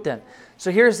and took them.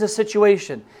 So here's the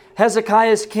situation.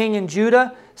 Hezekiah is king in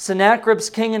Judah, Sennacherib's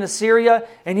king in Assyria,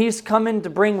 and he's coming to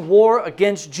bring war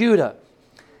against Judah.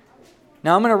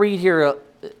 Now I'm going to read here a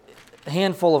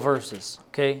handful of verses,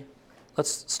 okay?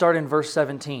 Let's start in verse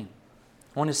 17.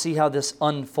 I want to see how this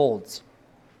unfolds.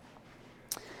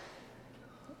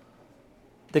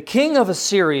 The king of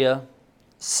Assyria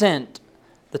sent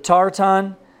the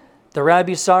Tartan, the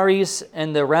Rabsaris,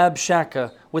 and the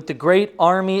Rabshakeh with the great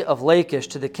army of Lachish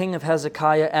to the king of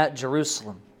Hezekiah at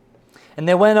Jerusalem. And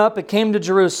they went up and came to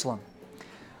Jerusalem.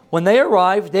 When they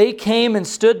arrived, they came and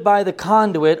stood by the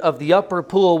conduit of the upper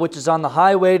pool, which is on the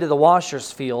highway to the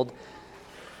washer's field.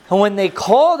 And when they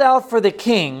called out for the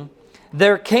king,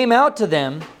 there came out to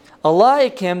them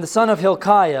Eliakim, the son of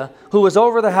Hilkiah, who was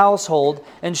over the household,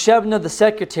 and Shebna the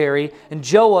secretary, and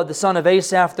Joah, the son of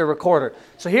Asaph, the recorder.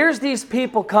 So here's these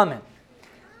people coming.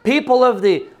 People of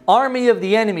the army of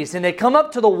the enemies. And they come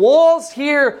up to the walls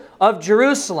here of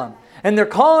Jerusalem. And they're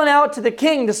calling out to the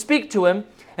king to speak to him.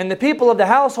 And the people of the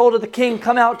household of the king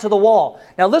come out to the wall.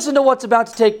 Now listen to what's about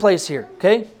to take place here,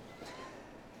 okay?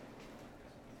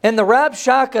 And the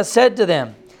Rabshakeh said to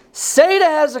them, say to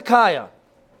Hezekiah,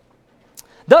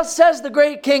 thus says the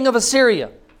great king of Assyria,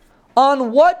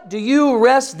 on what do you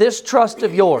rest this trust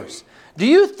of yours? Do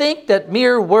you think that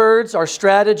mere words are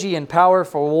strategy and power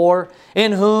for war?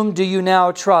 In whom do you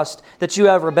now trust that you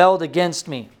have rebelled against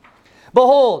me?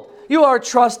 Behold, you are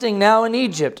trusting now in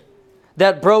Egypt,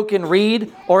 that broken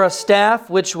reed or a staff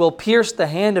which will pierce the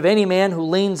hand of any man who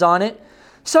leans on it.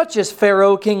 Such is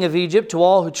Pharaoh, king of Egypt, to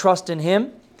all who trust in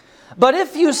him. But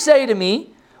if you say to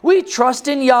me, we trust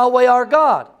in Yahweh our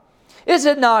God, is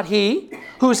it not he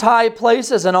whose high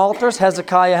places and altars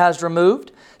Hezekiah has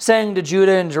removed, saying to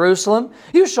Judah and Jerusalem,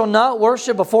 you shall not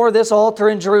worship before this altar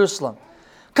in Jerusalem?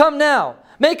 Come now,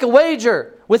 make a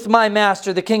wager with my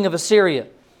master, the king of Assyria.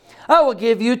 I will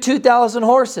give you 2,000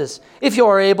 horses, if you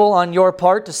are able on your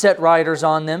part to set riders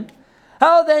on them.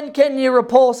 How then can you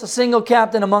repulse a single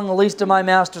captain among the least of my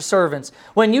master's servants,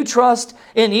 when you trust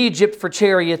in Egypt for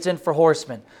chariots and for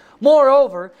horsemen?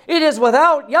 Moreover, it is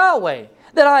without Yahweh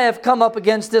that I have come up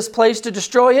against this place to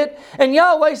destroy it. And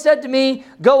Yahweh said to me,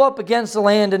 go up against the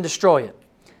land and destroy it.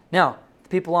 Now, the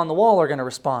people on the wall are going to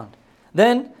respond.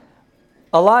 Then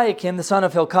Eliakim, the son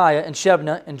of Hilkiah, and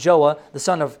Shebna, and Joah, the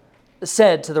son of,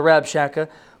 said to the Rabshakeh,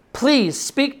 please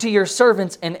speak to your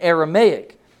servants in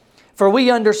Aramaic, for we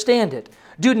understand it.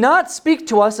 Do not speak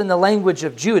to us in the language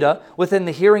of Judah, within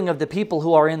the hearing of the people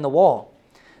who are in the wall.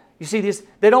 You see,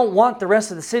 they don't want the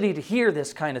rest of the city to hear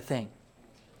this kind of thing.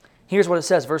 Here's what it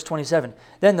says, verse 27.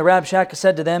 Then the Rabshakeh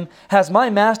said to them, has my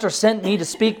master sent me to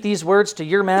speak these words to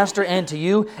your master and to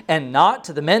you, and not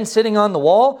to the men sitting on the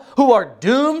wall, who are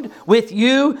doomed with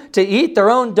you to eat their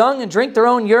own dung and drink their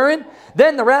own urine?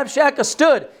 Then the Rabshakeh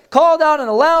stood, called out in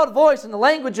a loud voice in the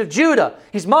language of Judah.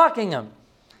 He's mocking them.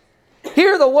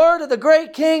 Hear the word of the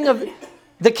great king of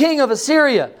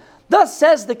Assyria. Thus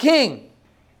says the king,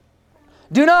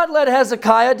 do not let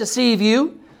Hezekiah deceive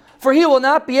you, for he will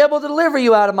not be able to deliver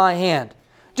you out of my hand.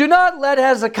 Do not let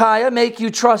Hezekiah make you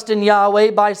trust in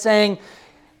Yahweh by saying,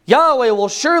 Yahweh will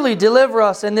surely deliver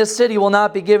us, and this city will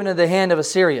not be given into the hand of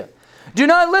Assyria. Do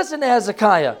not listen to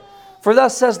Hezekiah, for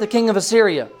thus says the king of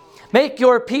Assyria, make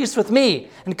your peace with me,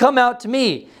 and come out to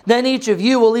me. Then each of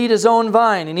you will eat his own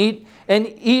vine, and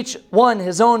each one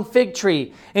his own fig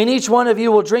tree, and each one of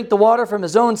you will drink the water from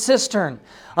his own cistern,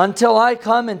 until I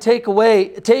come and take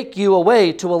you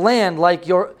away to a land like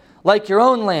your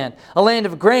own land, a land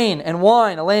of grain and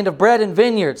wine, a land of bread and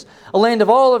vineyards, a land of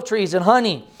olive trees and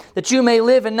honey, that you may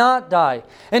live and not die.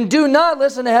 And do not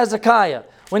listen to Hezekiah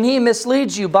when he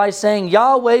misleads you by saying,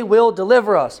 Yahweh will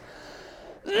deliver us.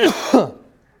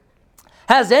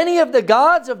 Has any of the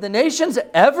gods of the nations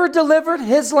ever delivered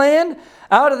his land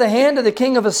out of the hand of the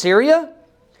king of Assyria?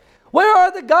 Where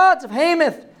are the gods of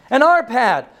Hamath and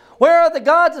Arpad? Where are the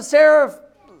gods of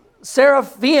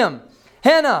Seraphim,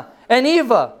 Hena, and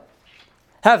Eva?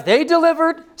 Have they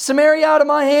delivered Samaria out of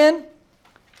my hand?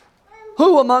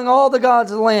 Who among all the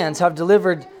gods of the lands have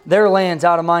delivered their lands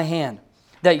out of my hand,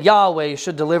 that Yahweh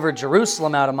should deliver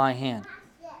Jerusalem out of my hand?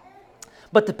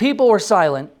 But the people were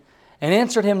silent and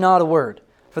answered him not a word,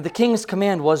 for the king's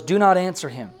command was, do not answer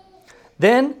him.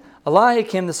 Then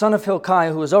Eliakim, the son of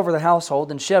Hilkiah, who was over the household,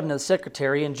 and Shebna, the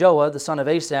secretary, and Joah, the son of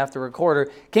Asaph, the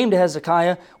recorder, came to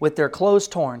Hezekiah with their clothes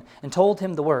torn, and told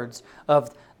him the words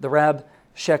of the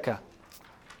Rabshakeh.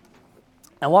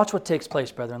 Now watch what takes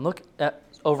place, brethren. Look at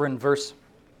over in verse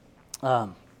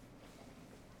 8.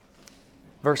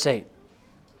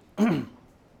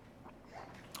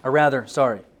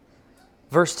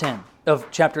 Verse 10 of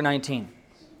chapter 19.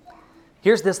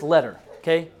 Here's this letter,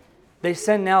 okay? They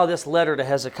send now this letter to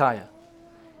Hezekiah.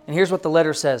 And here's what the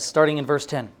letter says, starting in verse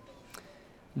 10.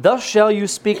 Thus shall you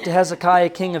speak to Hezekiah,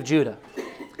 king of Judah.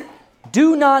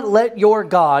 Do not let your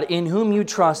God, in whom you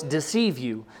trust, deceive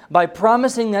you by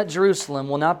promising that Jerusalem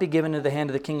will not be given into the hand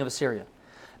of the king of Assyria.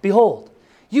 Behold,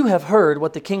 you have heard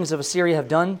what the kings of Assyria have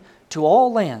done to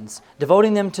all lands,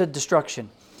 devoting them to destruction.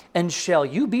 And shall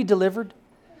you be delivered?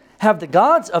 Have the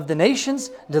gods of the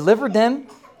nations delivered them?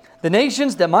 The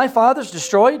nations that my fathers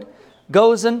destroyed?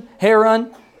 Gozan,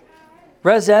 Haran,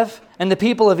 Rezeph, and the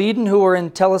people of Eden who were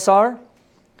in Telassar?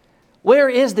 Where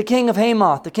is the king of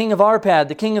Hamath, the king of Arpad,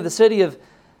 the king of the city of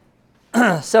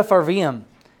Sepharvaim,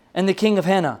 and the king of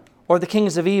Hena, or the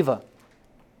kings of Eva?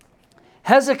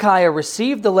 Hezekiah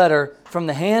received the letter from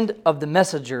the hand of the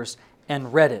messengers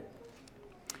and read it.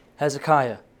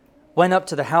 Hezekiah went up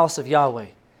to the house of Yahweh,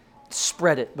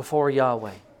 spread it before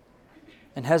Yahweh.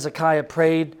 And Hezekiah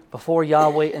prayed before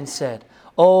Yahweh and said,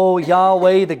 O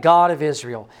Yahweh, the God of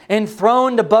Israel,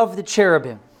 enthroned above the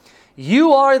cherubim,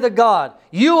 you are the God,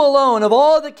 you alone of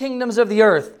all the kingdoms of the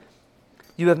earth.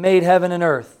 You have made heaven and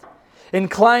earth.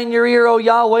 Incline your ear, O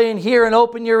Yahweh, and hear, and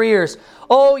open your ears,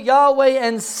 O Yahweh,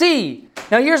 and see.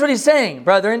 Now here's what he's saying,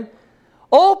 brethren.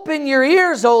 Open your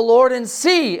ears, O Lord, and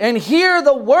see, and hear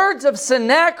the words of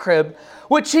Sennacherib,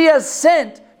 which he has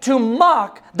sent to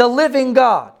mock the living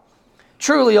God.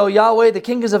 Truly, O Yahweh, the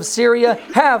kings of Syria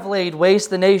have laid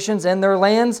waste the nations and their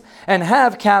lands, and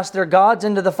have cast their gods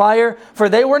into the fire, for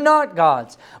they were not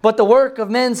gods, but the work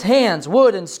of men's hands,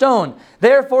 wood and stone.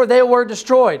 Therefore they were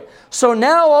destroyed. So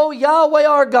now, O Yahweh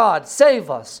our God,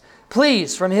 save us,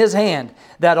 please, from his hand,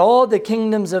 that all the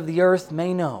kingdoms of the earth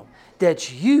may know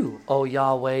that you, O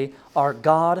Yahweh, are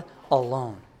God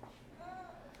alone.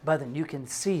 Brethren, you can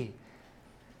see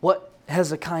what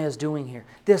Hezekiah is doing here.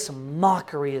 This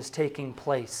mockery is taking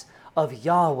place of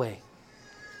Yahweh.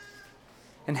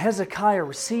 And Hezekiah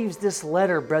receives this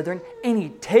letter, brethren, and he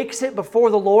takes it before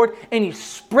the Lord, and he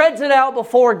spreads it out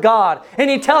before God. And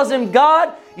he tells him,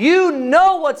 God, you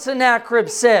know what Sennacherib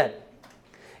said.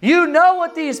 You know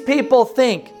what these people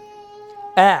think.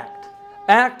 Act.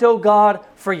 Act, O God,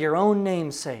 for your own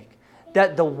name's sake,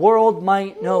 that the world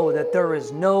might know that there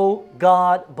is no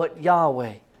God but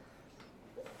Yahweh.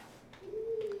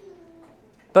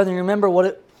 Brethren, remember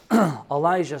what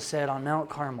Elijah said on Mount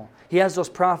Carmel. He has those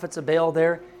prophets of Baal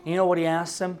there. And you know what he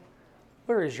asks them?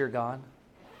 Where is your God?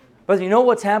 Brethren, you know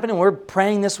what's happening? We're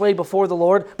praying this way before the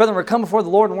Lord. Brethren, we're coming before the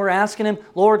Lord and we're asking Him,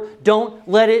 Lord, don't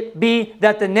let it be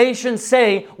that the nations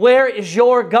say, where is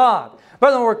your God?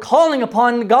 Brethren, we're calling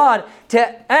upon God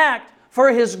to act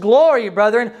for His glory,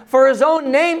 brethren, for His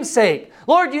own name's sake.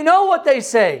 Lord, you know what they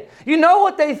say. You know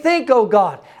what they think, O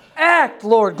God. Act,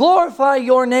 Lord. Glorify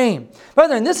your name.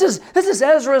 Brethren, this is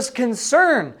Ezra's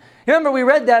concern. Remember, we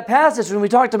read that passage when we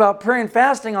talked about prayer and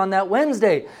fasting on that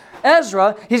Wednesday.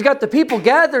 Ezra, he's got the people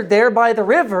gathered there by the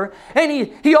river, and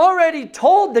he already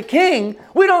told the king,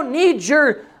 we don't need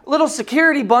your little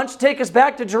security bunch to take us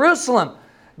back to Jerusalem.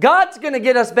 God's going to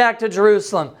get us back to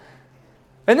Jerusalem.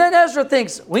 And then Ezra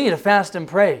thinks, we need to fast and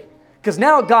pray, because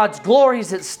now God's glory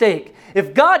is at stake.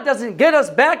 If God doesn't get us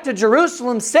back to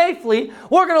Jerusalem safely,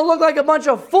 we're going to look like a bunch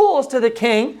of fools to the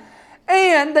king,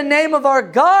 and the name of our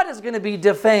God is going to be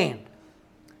defamed.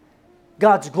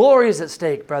 God's glory is at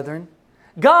stake, brethren.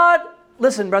 God,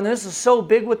 listen, brethren, this is so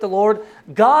big with the Lord.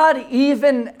 God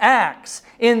even acts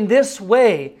in this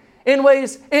way,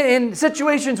 in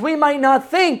situations we might not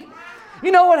think.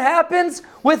 You know what happens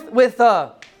with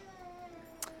now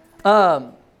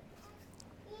I'm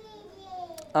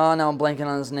blanking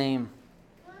on his name.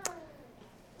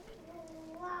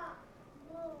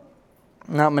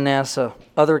 Not Manasseh,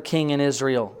 other king in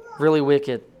Israel, really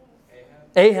wicked.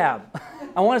 Ahab.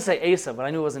 I want to say Asa, but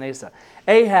I knew it wasn't Asa.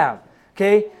 Ahab,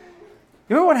 okay? You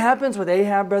remember what happens with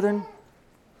Ahab, brethren?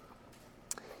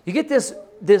 You get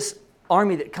this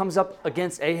army that comes up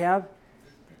against Ahab.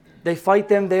 They fight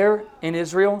them there in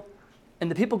Israel, and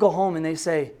the people go home and they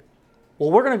say, well,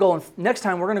 we're going to go, next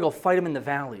time we're going to go fight them in the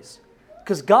valleys.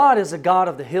 Because God is a God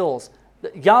of the hills.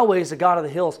 Yahweh is a God of the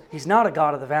hills. He's not a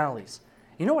God of the valleys.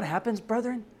 You know what happens,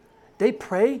 brethren? They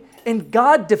pray, and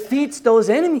God defeats those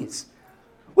enemies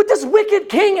with this wicked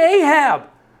king Ahab.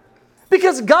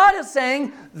 Because God is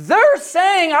saying, they're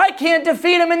saying I can't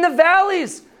defeat them in the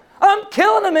valleys. I'm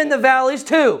killing them in the valleys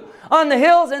too. On the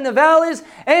hills, in the valleys,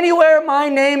 anywhere my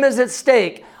name is at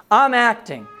stake, I'm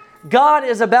acting. God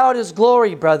is about His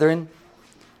glory, brethren.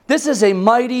 This is a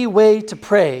mighty way to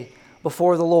pray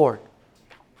before the Lord.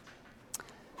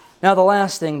 Now the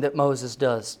last thing that Moses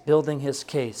does, building his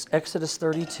case. Exodus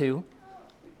 32.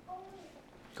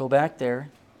 Go back there.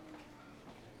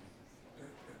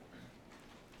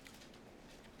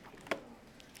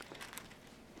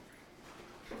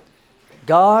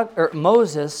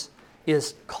 Moses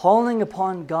is calling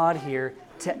upon God here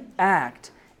to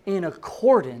act in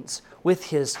accordance with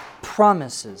His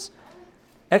promises.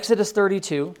 Exodus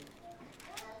 32,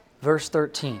 verse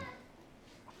 13.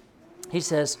 He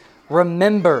says,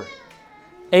 remember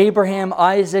Abraham,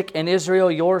 Isaac, and Israel,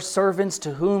 your servants,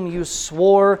 to whom you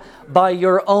swore by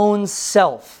your own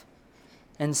self,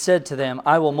 and said to them,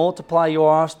 I will multiply your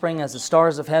offspring as the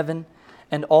stars of heaven,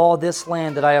 and all this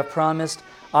land that I have promised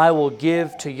I will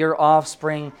give to your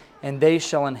offspring, and they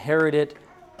shall inherit it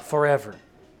forever.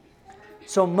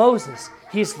 So Moses,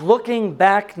 he's looking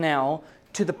back now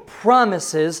to the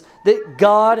promises that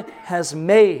God has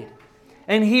made.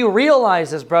 And he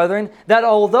realizes, brethren, that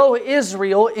although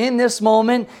Israel in this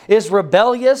moment is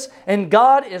rebellious and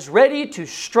God is ready to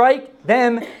strike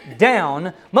them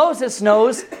down, Moses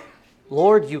knows,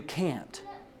 Lord, you can't.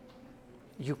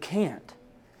 You can't,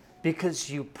 because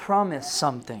you promised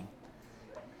something.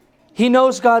 He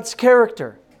knows God's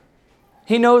character.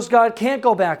 He knows God can't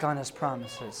go back on His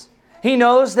promises. He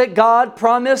knows that God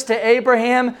promised to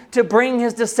Abraham to bring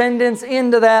his descendants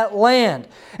into that land.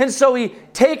 And so he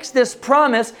takes this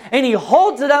promise and he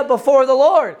holds it up before the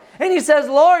Lord. And he says,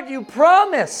 Lord, you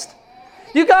promised.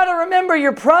 You got to remember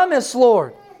your promise,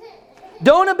 Lord.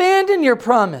 Don't abandon your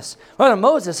promise. Well,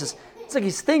 Moses, it's like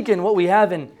he's thinking what we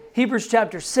have in Hebrews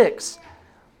chapter 6.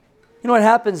 You know what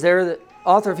happens there? The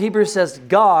author of Hebrews says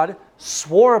God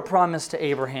swore a promise to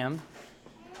Abraham.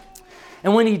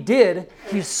 And when he did,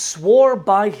 he swore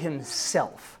by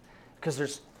himself, because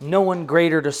there's no one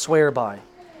greater to swear by.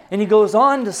 And he goes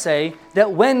on to say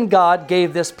that when God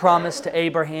gave this promise to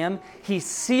Abraham, He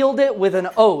sealed it with an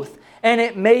oath, and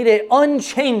it made it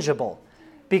unchangeable,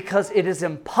 because it is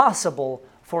impossible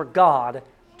for God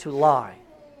to lie.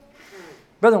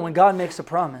 Brethren, when God makes a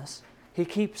promise, He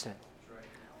keeps it.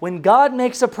 When God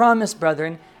makes a promise,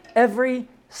 brethren, every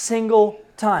single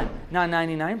time, not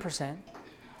 99%,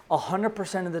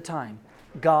 100% of the time,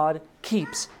 God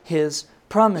keeps His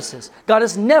promises. God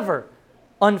is never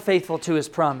unfaithful to His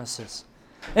promises.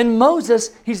 And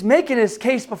Moses, he's making his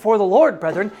case before the Lord,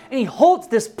 brethren, and he holds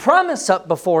this promise up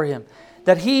before him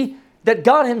that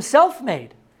God Himself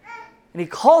made. And he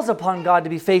calls upon God to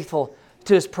be faithful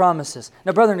to His promises.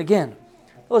 Now, brethren, again,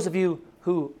 those of you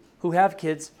who have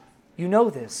kids, you know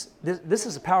this. This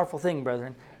is a powerful thing,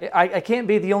 brethren. I can't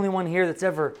be the only one here that's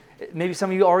ever, maybe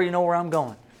some of you already know where I'm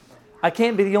going. I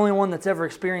can't be the only one that's ever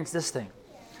experienced this thing.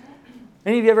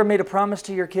 Any of you ever made a promise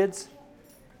to your kids?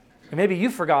 And maybe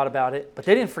you forgot about it, but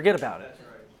they didn't forget about it.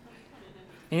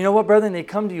 And you know what, brethren? They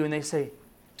come to you and they say,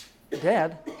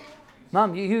 Dad,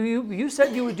 Mom, you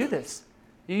said you would do this.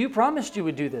 You promised you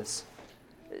would do this.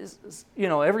 You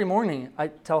know, every morning I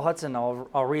tell Hudson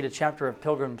I'll read a chapter of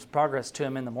Pilgrim's Progress to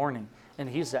him in the morning. And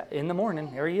he's in the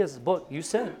morning, there he is, the book. You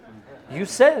said. You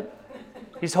said.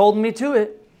 He's holding me to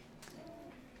it.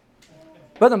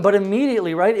 But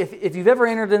immediately, right, if you've ever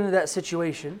entered into that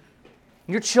situation,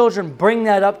 your children bring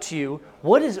that up to you,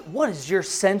 what is your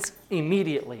sense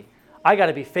immediately? I got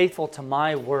to be faithful to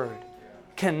my word.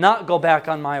 Cannot go back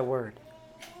on my word.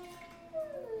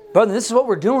 Brother, this is what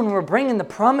we're doing. We're bringing the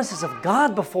promises of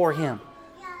God before Him.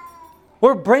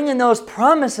 We're bringing those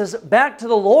promises back to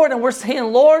the Lord, and we're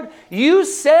saying, Lord, you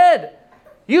said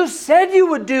you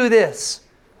would do this.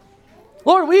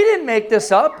 Lord, we didn't make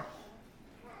this up.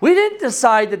 We didn't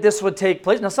decide that this would take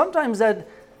place. Now, sometimes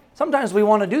we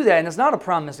want to do that, and it's not a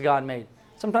promise God made.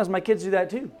 Sometimes my kids do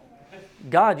that too.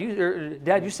 Dad,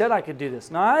 you said I could do this.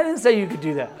 No, I didn't say you could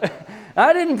do that.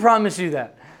 I didn't promise you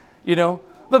that. You know.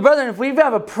 But brethren, if we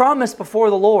have a promise before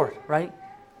the Lord, right?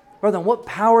 Brethren, what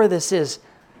power this is.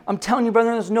 I'm telling you,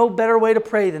 brethren, there's no better way to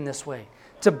pray than this way.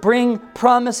 To bring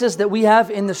promises that we have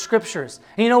in the Scriptures.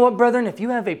 And you know what, brethren? If you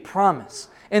have a promise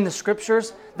in the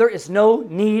Scriptures, there is no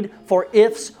need for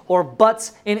ifs or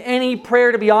buts in any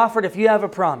prayer to be offered if you have a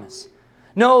promise.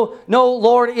 No,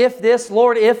 Lord, if this,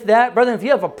 Lord, if that. Brethren, if you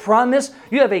have a promise,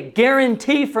 you have a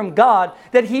guarantee from God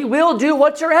that He will do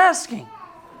what you're asking.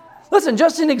 Listen,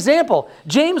 just an example.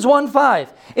 James 1:5.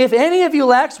 If any of you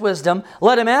lacks wisdom,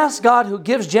 let him ask God, who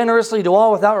gives generously to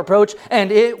all without reproach, and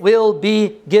it will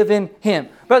be given him.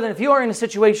 Brethren, if you are in a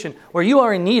situation where you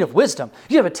are in need of wisdom,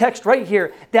 you have a text right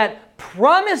here that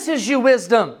promises you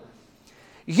wisdom.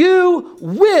 You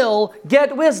will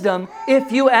get wisdom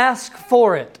if you ask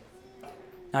for it.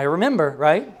 Now you remember,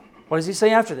 right? What does he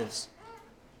say after this?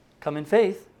 Come in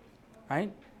faith,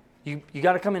 right? You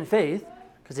got to come in faith,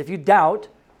 because if you doubt,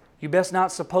 you best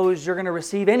not suppose you're going to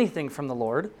receive anything from the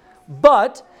Lord.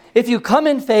 But if you come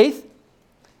in faith,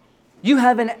 you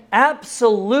have an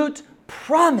absolute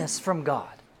promise from God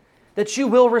that you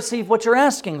will receive what you're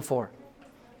asking for.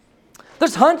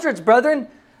 There's hundreds, brethren,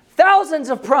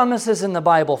 thousands of promises in the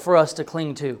Bible for us to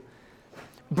cling to.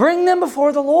 Bring them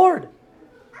before the Lord.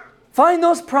 Find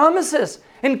those promises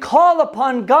and call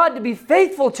upon God to be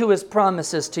faithful to His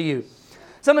promises to you.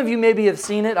 Some of you maybe have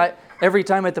seen it. Every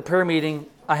time at the prayer meeting,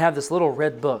 I have this little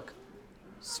red book.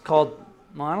 It's called,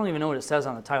 well, I don't even know what it says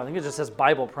on the title. I think it just says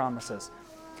Bible Promises.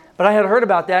 But I had heard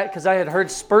about that because I had heard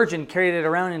Spurgeon carried it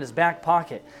around in his back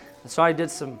pocket. And so I did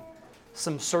some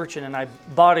searching, and I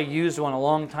bought a used one a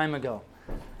long time ago.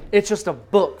 It's just a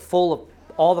book full of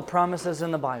all the promises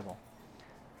in the Bible.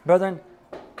 Brethren,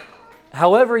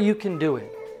 however you can do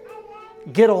it,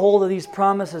 get a hold of these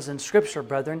promises in Scripture,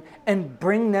 brethren, and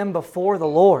bring them before the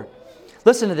Lord.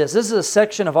 Listen to this. This is a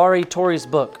section of R.A. Torrey's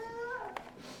book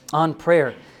on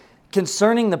prayer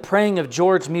concerning the praying of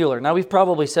George Mueller. Now, we've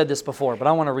probably said this before, but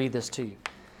I want to read this to you.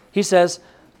 He says,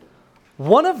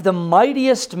 one of the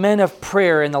mightiest men of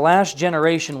prayer in the last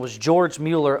generation was George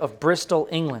Mueller of Bristol,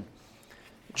 England.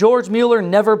 George Mueller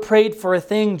never prayed for a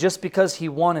thing just because he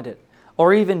wanted it,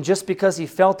 or even just because he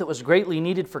felt it was greatly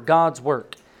needed for God's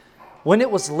work. When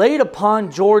it was laid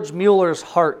upon George Mueller's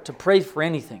heart to pray for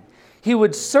anything, he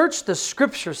would search the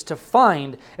Scriptures to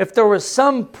find if there was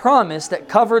some promise that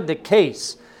covered the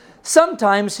case.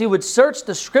 Sometimes he would search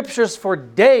the Scriptures for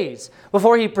days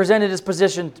before he presented his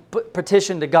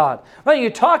petition to God. Well, you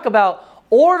talk about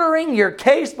ordering your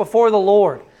case before the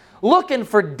Lord. Looking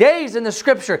for days in the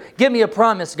Scripture. Give me a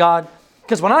promise, God.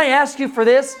 Because when I ask you for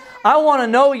this, I want to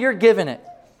know you're giving it.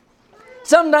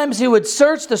 Sometimes he would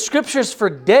search the Scriptures for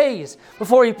days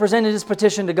before he presented his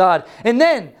petition to God. And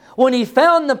then, when he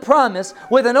found the promise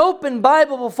with an open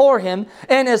Bible before him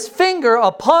and his finger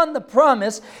upon the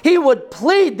promise, he would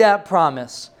plead that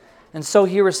promise. And so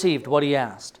he received what he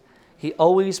asked. He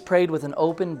always prayed with an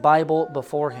open Bible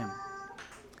before him.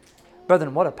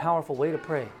 Brethren, what a powerful way to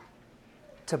pray.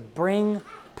 To bring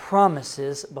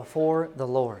promises before the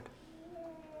Lord.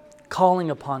 Calling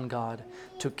upon God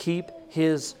to keep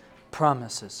His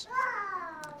promises.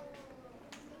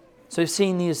 So you've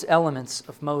seen these elements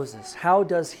of Moses. How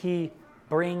does he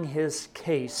bring his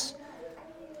case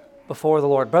before the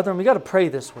Lord? Brethren, we got to pray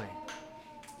this way.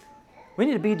 We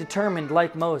need to be determined,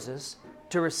 like Moses,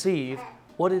 to receive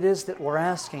what it is that we're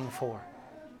asking for.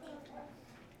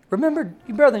 Remember,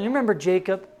 brethren, you remember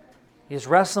Jacob? He's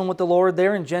wrestling with the Lord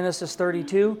there in Genesis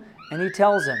 32, and he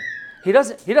tells him. He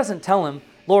doesn't tell him,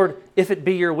 Lord, if it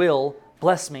be your will,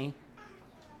 bless me.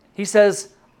 He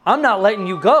says, I'm not letting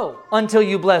you go until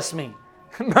you bless me.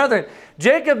 Brethren,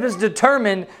 Jacob is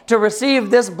determined to receive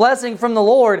this blessing from the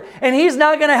Lord, and he's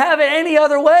not going to have it any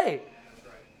other way.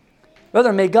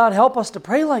 Brethren, may God help us to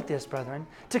pray like this, brethren,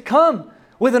 to come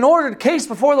with an ordered case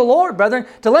before the Lord, brethren,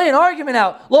 to lay an argument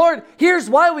out. Lord, here's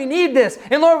why we need this.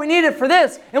 And Lord, we need it for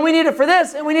this. And we need it for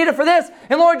this. And we need it for this.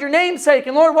 And Lord, your name's sake.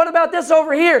 And Lord, what about this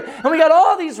over here? And we got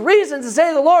all these reasons to say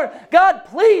to the Lord, God,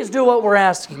 please do what we're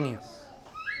asking you.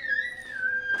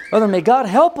 Brethren, may God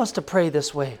help us to pray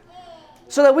this way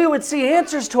so that we would see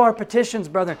answers to our petitions,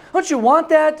 brethren. Don't you want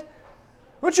that?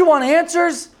 Don't you want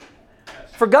answers?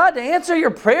 For God to answer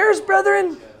your prayers,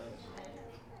 brethren?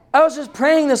 I was just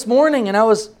praying this morning, and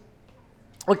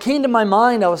what came to my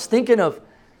mind, I was thinking of,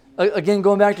 again,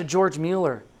 going back to George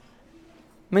Mueller.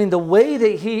 I mean, the way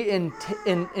that he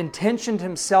intentioned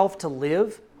himself to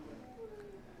live,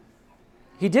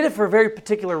 he did it for a very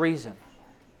particular reason.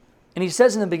 And he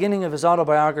says in the beginning of his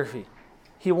autobiography,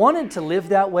 he wanted to live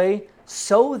that way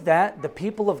so that the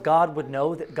people of God would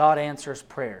know that God answers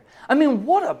prayer. I mean,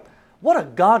 what a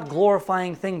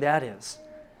God-glorifying thing that is.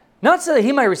 Not so that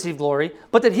he might receive glory,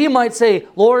 but that he might say,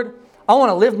 Lord, I want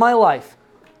to live my life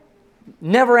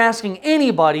never asking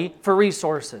anybody for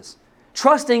resources,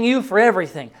 trusting you for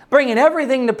everything, bringing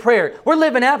everything to prayer. We're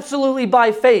living absolutely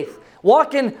by faith,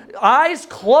 walking eyes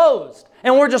closed,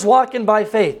 and we're just walking by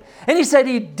faith. And he said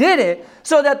he did it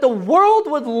so that the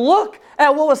world would look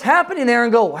at what was happening there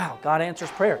and go, wow, God answers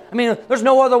prayer. I mean, there's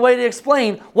no other way to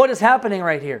explain what is happening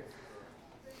right here.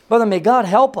 Brother, may God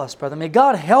help us, brother. May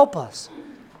God help us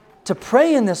to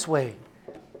pray in this way,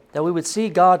 that we would see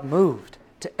God moved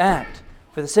to act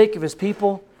for the sake of His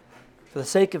people, for the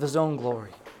sake of His own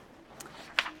glory.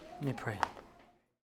 Let me pray.